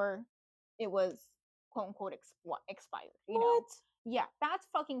before it was quote unquote expired. What? Yeah, that's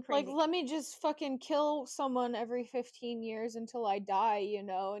fucking crazy. Like, let me just fucking kill someone every 15 years until I die, and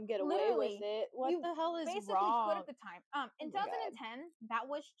get away with it. What the hell is basically wrong? could at the time. In 2010, that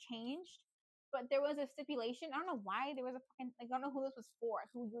was changed, but there was a stipulation. I don't know why there was a fucking I don't know who this was for,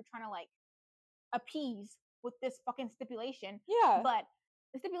 who you were trying to like appease with this fucking stipulation. Yeah. But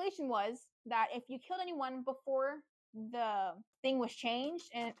the stipulation was that if you killed anyone before the thing was changed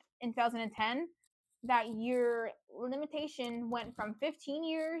in 2010, that your limitation went from 15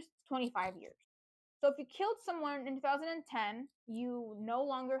 years to 25 years. So if you killed someone in 2010, you no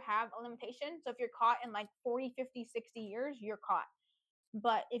longer have a limitation. So if you're caught in like 40, 50, 60 years, you're caught.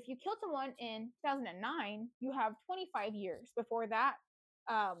 But if you killed someone in 2009, you have 25 years before that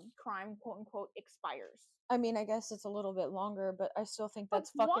crime, quote unquote, expires. I mean, I guess it's a little bit longer, but I still think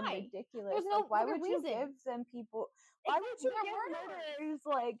that's But fucking why? ridiculous. There's no Like, why fucking would you reason. give them people? Why would you They're give murderers. murderers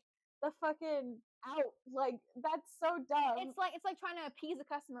like the fucking out? Like, that's so dumb. It's like trying to appease a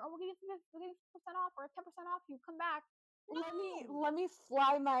customer. Oh, we'll give you 50% off or 10% off. You come back. No. Let me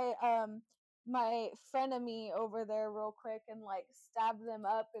fly my frenemy over there real quick and like stab them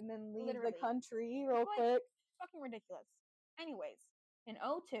up and then leave Literally. the country real quick. Fucking ridiculous. Anyways, in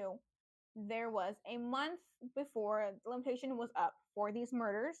 02, there was a month before the limitation was up for these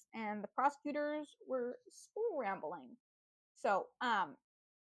murders, and the prosecutors were scrambling. So,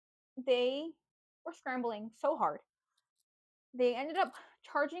 they were scrambling so hard. They ended up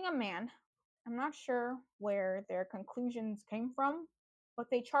charging a man. I'm not sure where their conclusions came from, but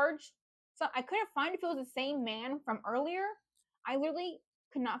they charged. So I couldn't find if it was the same man from earlier. I literally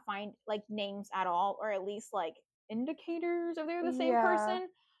could not find like names at all, or at least like indicators if they're the same person.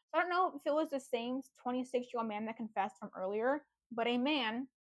 So I don't know if it was the same 26-year-old man that confessed from earlier, but a man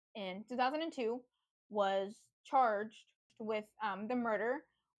in 2002 was charged with the murder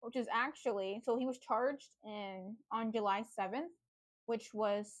which is actually, so he was charged on July 7th, which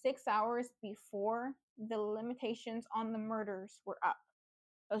was 6 hours before the limitations on the murders were up.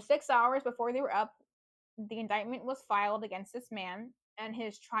 So 6 hours before they were up, the indictment was filed against this man, and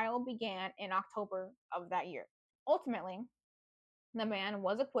his trial began in October of that year. Ultimately, the man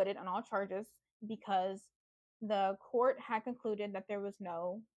was acquitted on all charges because the court had concluded that there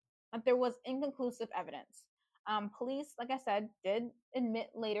was inconclusive evidence. Police, like I said, did admit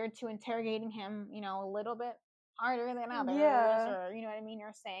later to interrogating him, a little bit harder than others, Yeah. or you know what I mean,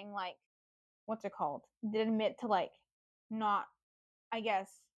 or saying like, what's it called? Did admit to like not, I guess,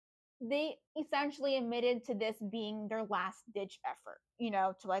 they essentially admitted to this being their last ditch effort,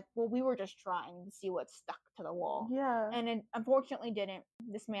 to like, well, we were just trying to see what stuck to the wall. Yeah. And it unfortunately didn't.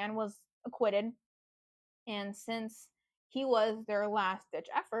 This man was acquitted. And since he was their last ditch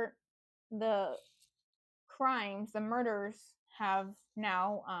effort, the crimes, the murders have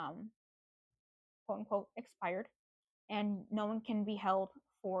now, quote unquote, expired. And no one can be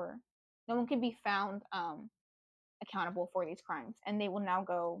found accountable for these crimes. And they will now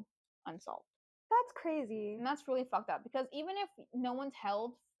go unsolved. That's crazy. And that's really fucked up because even if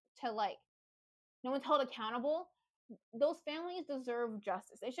to like no one's held accountable, those families deserve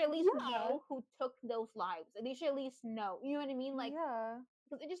justice. They should at least know who took those lives. They should at least know. You know what I mean? Like, Yeah.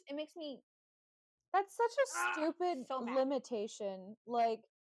 because it makes me That's such a stupid so mad. limitation. Like,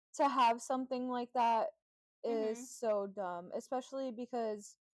 to have something like that Mm-hmm. is so dumb, especially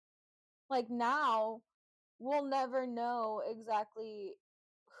because, like, now we'll never know exactly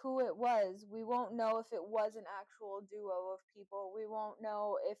who it was. We won't know if it was an actual duo of people. We won't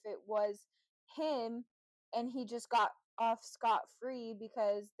know if it was him and he just got off scot free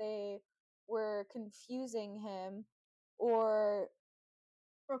because they were confusing him, or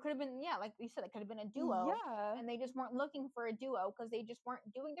Or it could have been, yeah, like you said, it could have been a duo, yeah. and they just weren't looking for a duo because they just weren't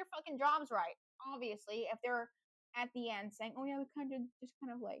doing their fucking jobs right. Obviously, if they're at the end saying, "Oh yeah, we kind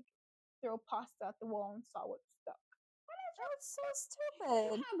of like throw pasta at the wall and saw what stuck." That's so You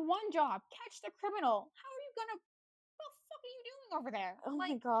stupid. have one job: catch the criminal. How are you gonna? What the fuck are you doing over there? Oh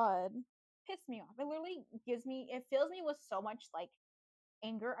my Like, god. piss me off. It literally it fills me with so much like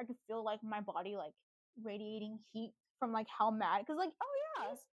anger. I could feel like my body like radiating heat from like how mad. Because like, Oh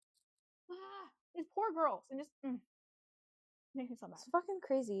yeah. these poor girls, and just makes me so mad. It's fucking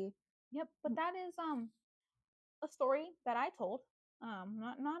crazy. Yep, but that is a story that I told.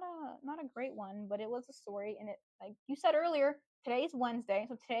 Not a great one, but it was a story, and it, like you said earlier, today's Wednesday,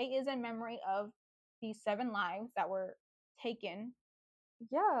 so today is in memory of these 7 lives that were taken,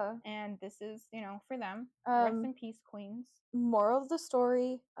 Yeah. and this is for them. Rest Um in peace, queens. Moral of the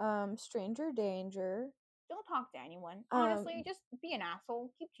story, stranger danger. Don't talk to anyone. Honestly, Um just be an asshole.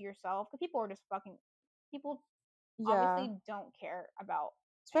 Keep to yourself, because people are just fucking. People yeah. obviously don't care about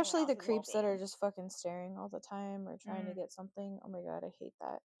anyone Especially the else's creeps that are well-being. just fucking staring all the time or trying to Mm, get something. Oh my god, I hate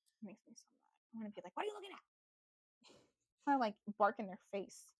that. makes me so mad. I want to be like, what are you looking at? I like bark in their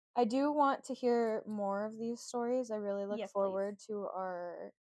face. I do want to hear more of these stories. I really look Yes, please. forward to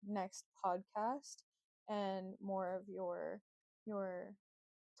our next podcast and more of your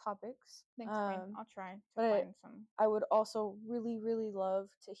topics. Thanks, friend. I'll try to But find some I would also really, really love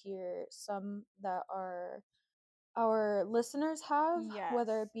to hear some that our listeners have,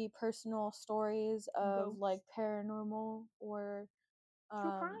 whether it yes be personal stories of like ghost, paranormal or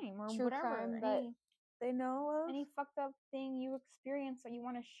true crime, or true whatever. crime that they know of. Any fucked up thing you experience that you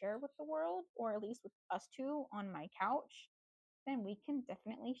want to share with the world, or at least with us two on my couch, then we can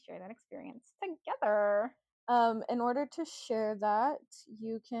definitely share that experience together. In order to share that,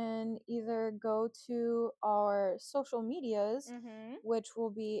 you can either go to our social medias, Mm-hmm. which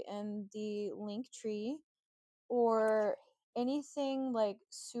will be in the link tree, or anything like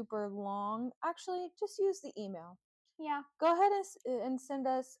super long. Actually, just use the email. Yeah. Go ahead and send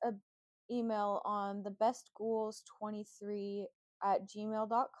us a email on the bestghouls23 at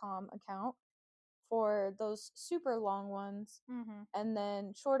gmail.com account for those super long ones, Mm-hmm. and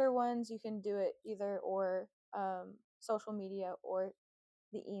then shorter ones you can do it either or social media or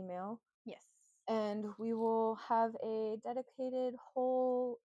the email, Yes. and we will have a dedicated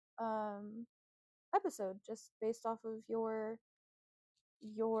whole um, episode just based off of your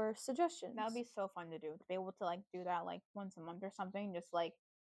That would suggestions. be so fun to do. To be able to like do that like once a month or something. Just like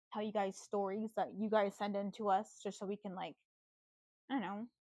tell you guys stories that you guys send in to us, just so we can like, I don't know,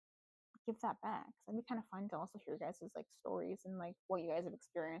 give that back. So it'd be kind of fun to also hear guys' like stories and like what you guys have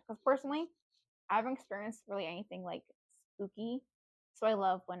experienced. Because personally, I haven't experienced really anything like spooky. So I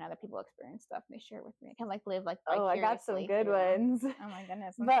love when other people experience stuff and they share it with me. I can like live like Oh, I got some vicariously good through them. ones. Oh my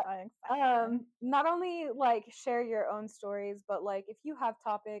goodness, I'm But so excited. not only like share your own stories, but like if you have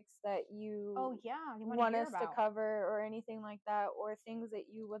topics that you Oh yeah, you want to want hear us to about? cover or anything like that, or things that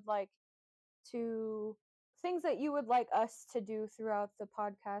you would like us to do throughout the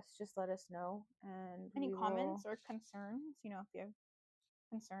podcast, just let us know, and Any we comments will. or concerns? You know, if you have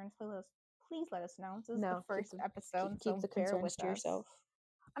concerns, please let us know. This is the No, first episode, keep so the bear concerns with to us. yourself.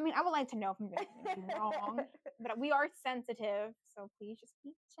 I mean, I would like to know if I'm doing anything wrong, but we are sensitive, so please just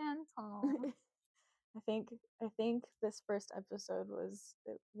be gentle. I think this first episode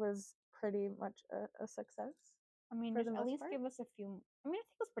was pretty much a success. I mean, for just the at most least part. give us a few. I mean, I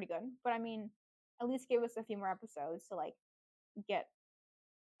think it was pretty good, but I mean, at least give us a few more episodes to like get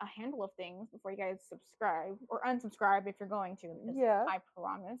a handle of things before you guys subscribe or unsubscribe if you're going to. Because Yeah. I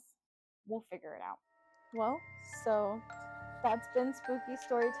promise we'll figure it out. Well, so that's been Spooky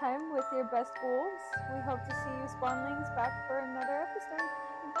Story Time with your best wolves. We hope to see you spawnlings back for another episode.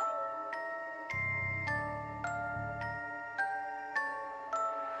 Bye.